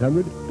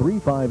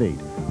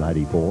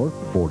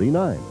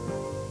 1-800-358-9449.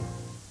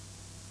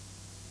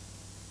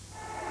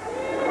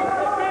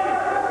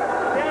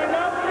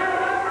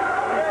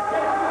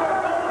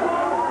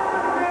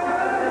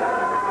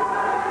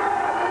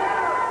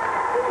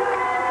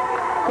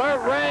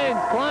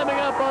 Climbing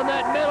up on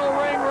that middle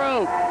ring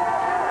rope.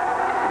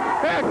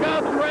 Here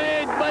comes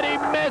Raines, but he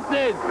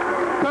misses.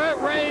 Kurt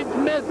Raines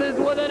misses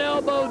with an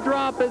elbow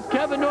drop as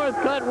Kevin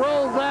Northcutt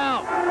rolls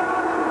out.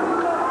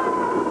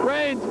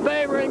 Raines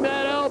favoring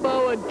that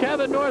elbow, and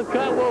Kevin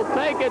Northcutt will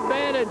take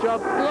advantage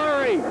of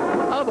flurry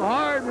of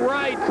hard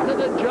rights to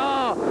the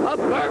jaw of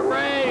Kurt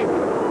Raines.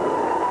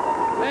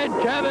 And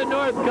Kevin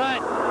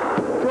Northcutt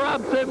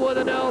drops him with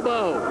an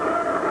elbow.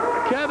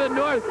 Kevin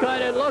Northcutt,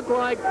 it looked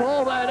like,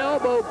 pulled that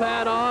elbow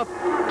pad off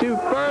to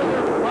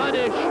further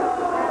punish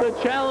the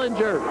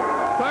challenger,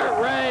 Kurt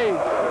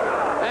Raines.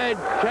 And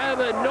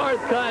Kevin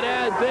Northcutt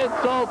adds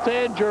insult to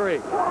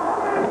injury.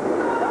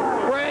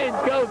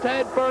 Raines goes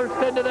head first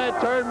into that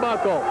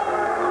turnbuckle.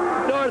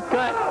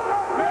 Northcutt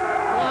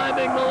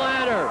climbing the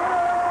ladder.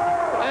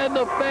 And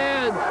the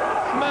fans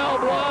smell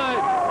blood.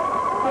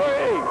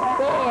 3,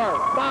 4,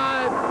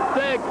 5,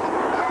 6,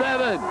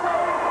 7.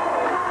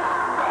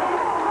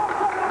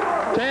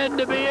 10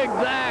 to be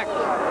exact.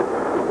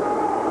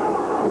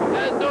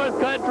 As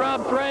Northcutt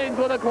drops Raines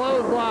with a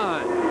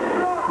clothesline.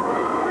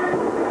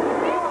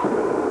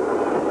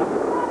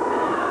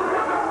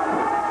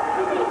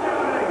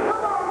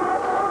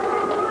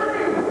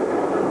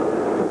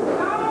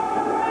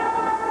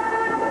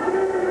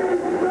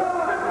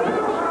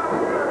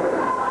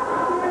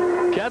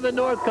 Kevin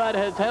Northcutt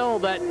has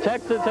held that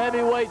Texas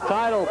heavyweight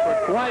title for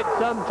quite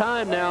some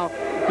time now,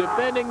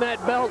 defending that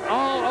belt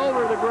all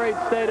over the great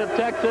state of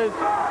Texas.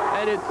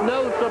 And it's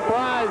no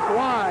surprise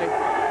why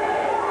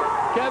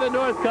Kevin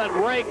Northcutt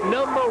ranked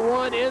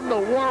 #1 in the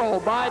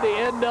world by the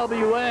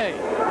NWA.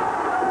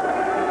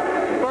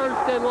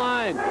 First in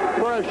line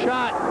for a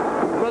shot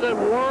for the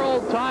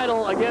world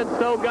title against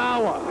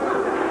Ogawa.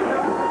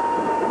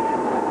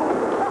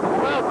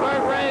 Well,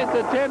 Kurt Raines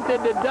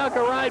attempted to duck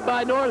a right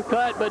by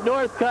Northcutt, but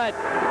Northcutt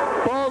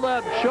pulled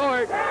up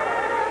short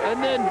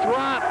and then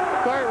dropped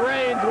Kurt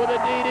Raines with a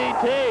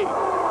DDT.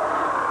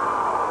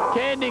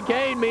 Candy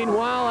Cane,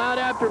 meanwhile, out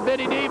after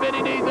Vinny D.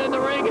 Vinny D's in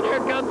the ring, and here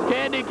comes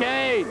Candy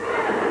Cane.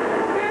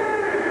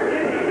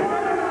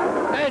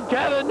 And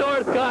Kevin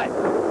Northcutt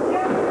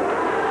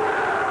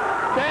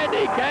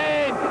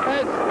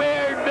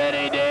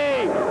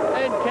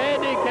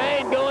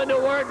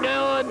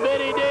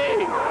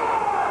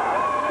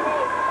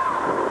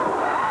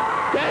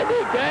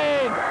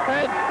gain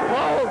and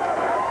pulls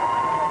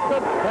the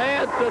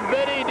pants of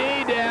Vinny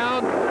D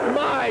down.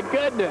 My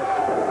goodness.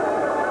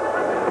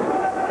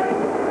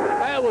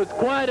 That was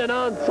quite an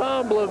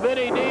ensemble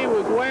Vinny D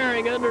was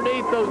wearing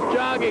underneath those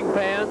jogging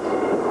pants.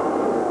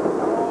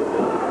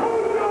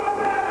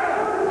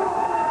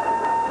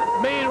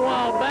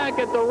 Meanwhile, back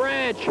at the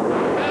ranch,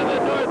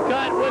 Kevin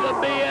Northcutt with a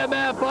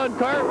BMF on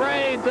Kurt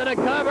Raines and a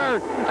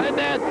cover, and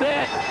that's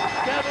it.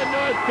 Kevin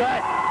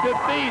Northcutt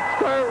defeats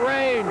Kurt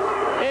Raines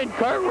in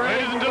Kurt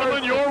Raines. Ladies and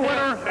gentlemen, your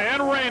winner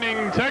and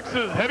reigning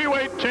Texas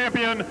heavyweight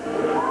champion,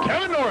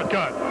 Kevin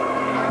Northcutt.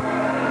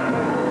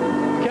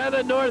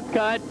 Kevin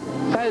Northcutt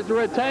has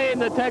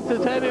retained the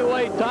Texas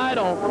heavyweight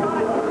title.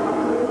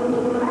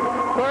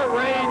 Kurt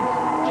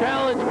Raines'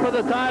 challenge for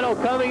the title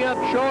coming up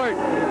short.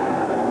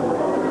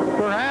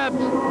 Perhaps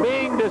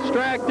being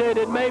distracted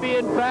and maybe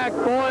in fact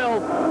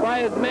foiled by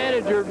his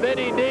manager,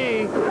 Vinny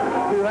D,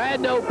 who had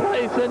no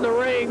place in the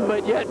ring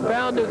but yet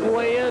found his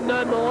way in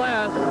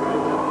nonetheless.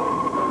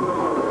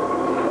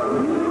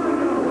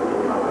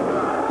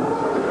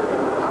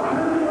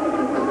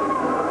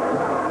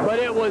 But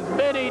it was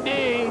Vinny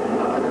D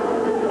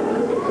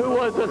who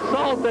was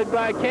assaulted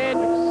by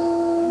Candace.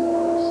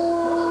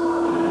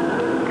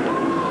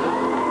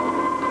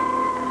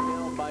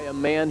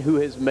 Man who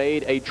has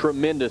made a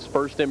tremendous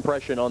first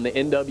impression on the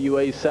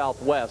NWA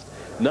Southwest,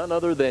 none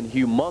other than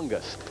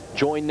Humongous,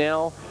 joined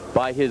now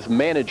by his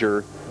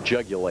manager,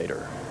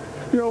 Jugulator.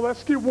 You know,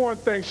 let's get one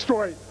thing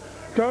straight.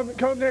 Come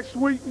next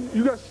week,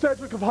 you got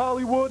Cedric of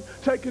Hollywood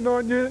taking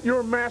on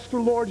your Master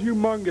Lord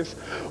Humongous.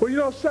 Well, you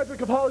know, Cedric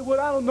of Hollywood,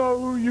 I don't know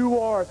who you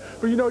are,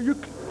 but you know,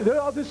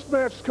 all this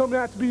match is coming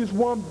out to be is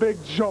one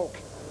big joke.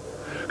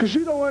 Because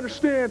you don't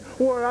understand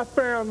where I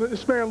found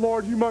this man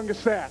Lord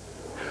Humongous at.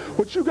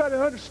 What you got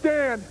to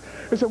understand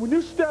is that when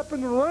you step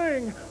in the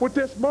ring with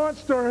this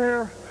monster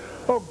here,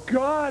 oh,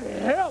 God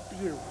help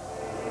you.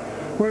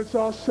 When it's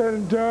all said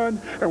and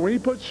done, and when he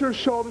puts your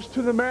shoulders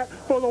to the mat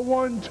for the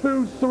 1,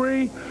 2,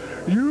 3,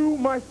 you,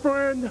 my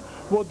friend,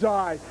 will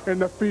die in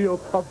the field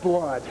of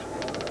blood.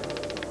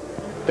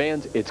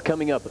 Fans, it's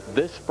coming up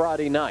this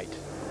Friday night.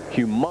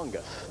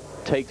 Humongous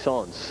takes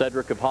on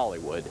Cedric of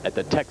Hollywood at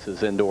the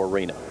Texas Indoor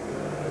Arena.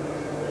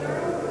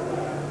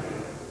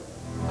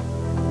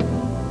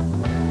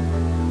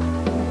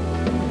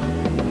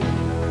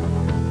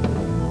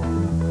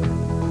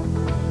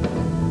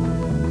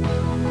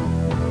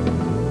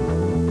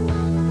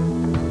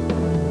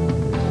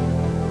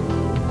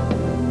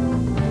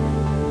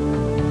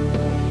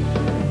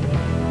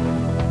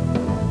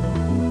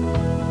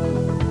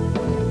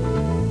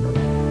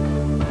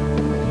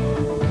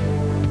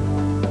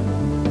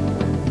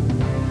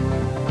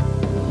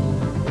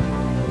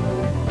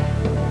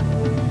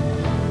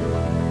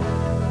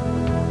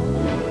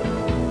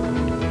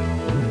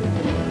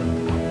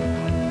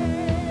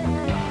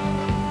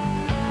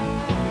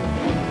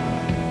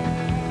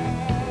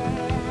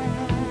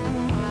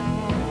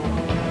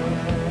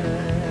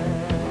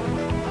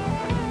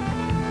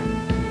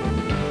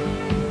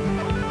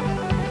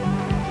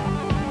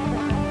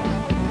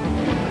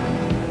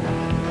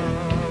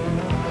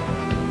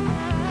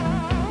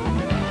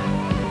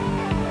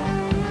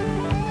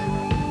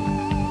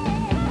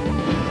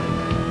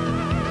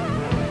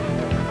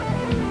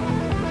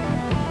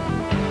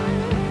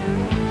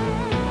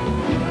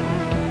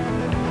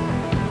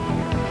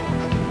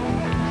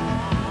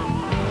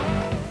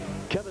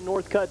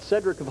 Northcutt,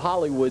 Cedric of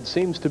Hollywood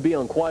seems to be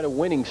on quite a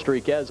winning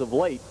streak as of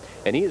late,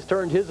 and he has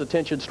turned his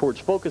attentions towards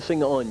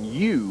focusing on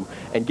you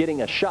and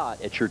getting a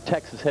shot at your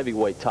Texas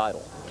heavyweight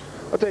title.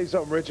 I'll tell you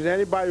something, Richard.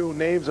 Anybody who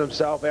names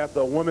himself after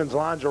a women's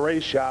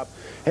lingerie shop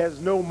has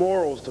no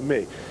morals to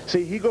me.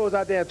 See, he goes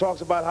out there and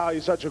talks about how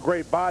he's such a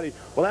great body.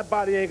 Well, that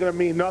body ain't going to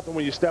mean nothing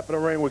when you step in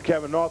the ring with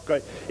Kevin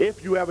Northcutt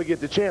if you ever get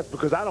the chance,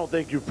 because I don't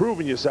think you've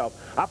proven yourself.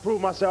 I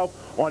proved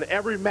myself on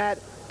every mat,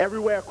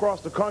 everywhere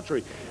across the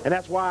country, and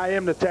that's why I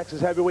am the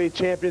Texas heavyweight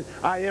champion.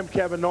 I am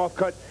Kevin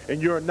Northcutt,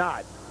 and you're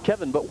not.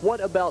 Kevin, but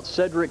what about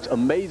Cedric's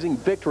amazing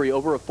victory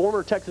over a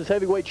former Texas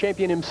heavyweight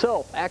champion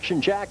himself,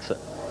 Action Jackson?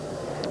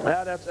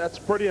 Yeah, that's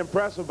pretty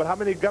impressive, but how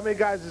many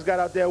guys he's got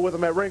out there with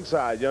him at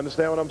ringside? You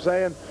understand what I'm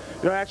saying?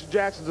 You know, Action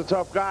Jackson's a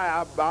tough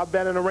guy. I've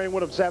been in the ring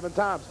with him 7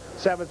 times.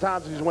 7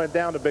 times he's went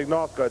down to Big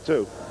Northcutt,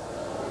 too.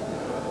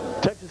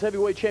 Texas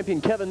heavyweight champion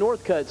Kevin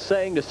Northcutt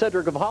saying to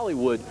Cedric of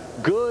Hollywood,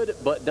 good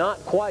but not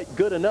quite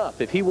good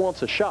enough if he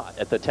wants a shot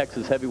at the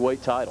Texas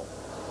heavyweight title.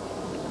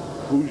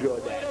 Who's your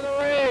dad? To the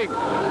ring.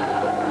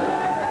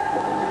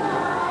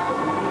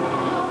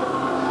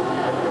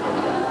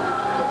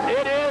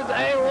 It is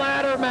a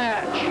ladder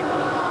match.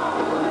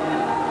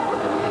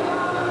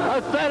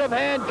 A set of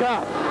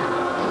handcuffs.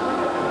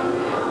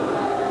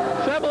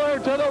 Similar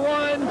to the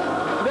one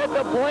that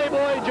the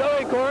Playboy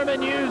Joey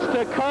Corman used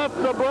to cuff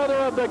the brother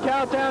of the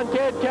Cowtown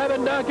kid,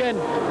 Kevin Duncan,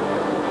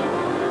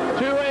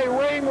 to a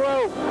ring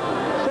rope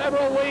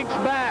several weeks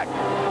back,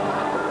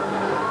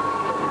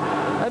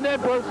 and then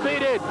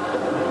proceeded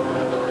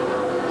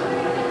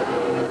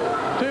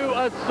to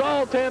assault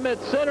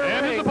ultimate center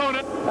and ring his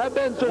opponent, have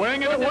been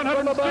weighing in at suspended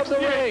from above the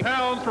 168 ring.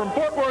 pounds from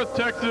Fort Worth,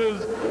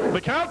 Texas,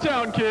 the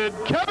Cowtown Kid,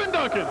 Kevin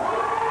Duncan.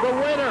 The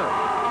winner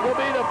will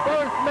be the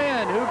first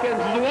man who can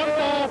This is a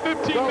one-fall,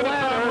 15-minute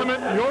time limit.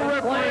 Your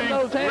referee,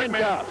 those Rick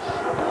Mann. handcuffs.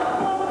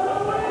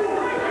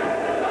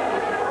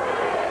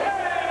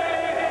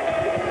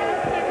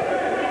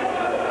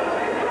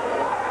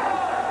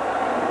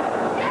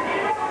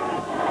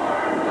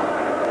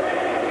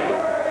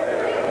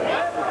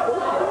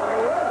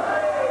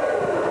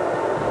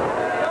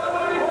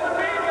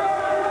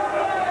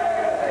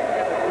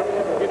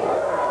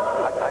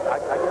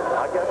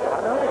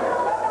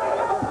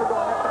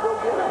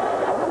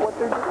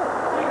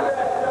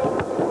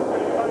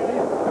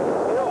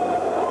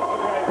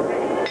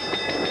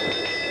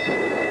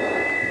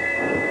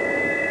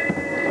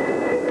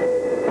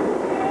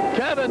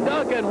 Kevin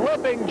Duncan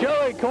whipping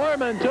Joey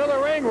Corman to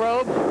the ring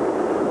rope.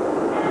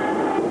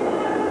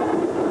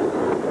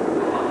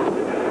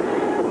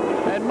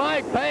 And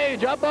Mike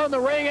Paige up on the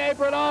ring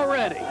apron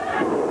already.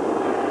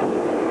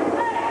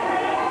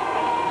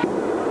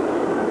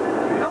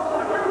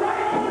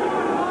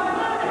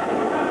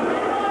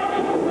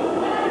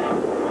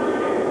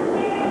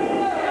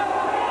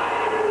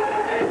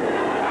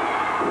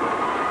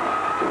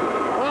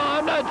 Well,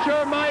 I'm not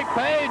sure Mike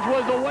Paige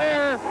was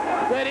aware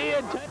that he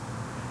had taken...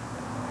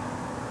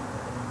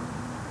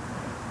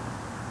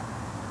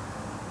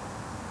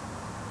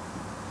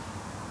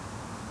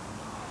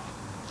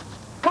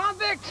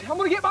 Convict! I'm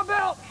gonna get my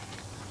belt!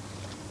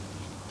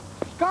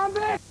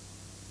 Convict!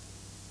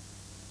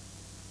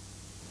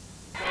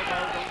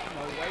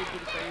 Wave to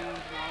the fans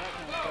and all that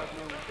kind of stuff.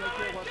 Take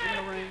care of what's in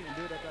the ring and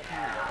do it at that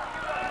time.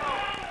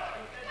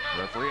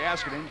 Referee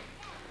asking him.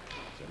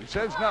 So he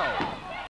says no.